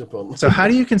jump on. So how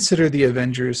do you consider the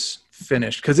Avengers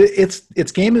finished? Because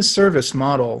its game as service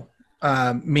model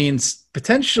means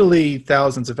potentially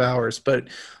thousands of hours, but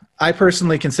I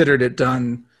personally considered it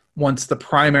done once the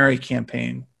primary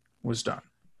campaign was done.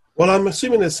 Well, I'm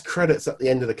assuming there's credits at the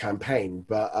end of the campaign,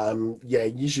 but yeah,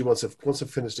 usually once I've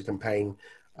finished the campaign,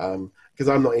 because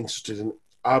I'm not interested in.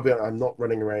 I'm not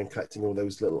running around collecting all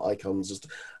those little icons. Just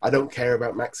I don't care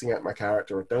about maxing out my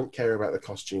character. I don't care about the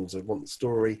costumes. I want the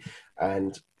story,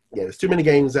 and yeah, there's too many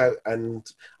games out, and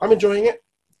I'm enjoying it.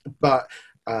 But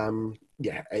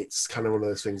yeah, it's kind of one of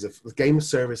those things. If the game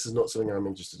service is not something I'm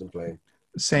interested in playing.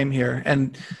 Same here.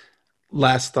 And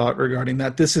last thought regarding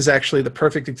that, this is actually the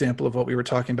perfect example of what we were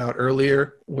talking about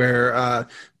earlier, where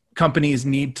companies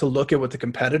need to look at what the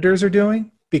competitors are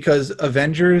doing, because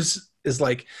Avengers is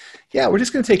like, yeah, we're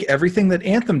just going to take everything that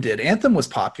Anthem did. Anthem was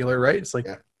popular, right? It's like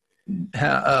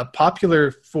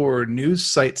popular for news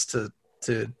sites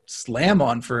to slam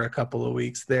on for a couple of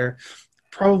weeks. They're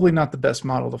probably not the best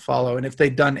model to follow. And if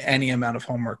they'd done any amount of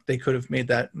homework, they could have made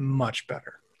that much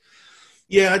better.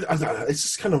 Yeah, I don't know. It's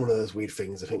just kind of one of those weird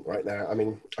things, I think, right now. I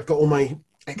mean, I've got all my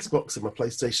Xbox and my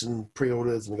PlayStation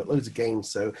pre-orders, and we've got loads of games.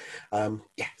 So,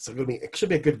 yeah, so it should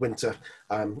be a good winter.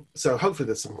 So hopefully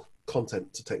there's some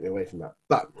content to take me away from that.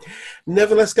 But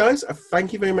nevertheless, guys,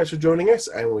 thank you very much for joining us,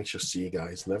 and we shall see you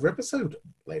guys in another episode.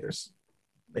 Later.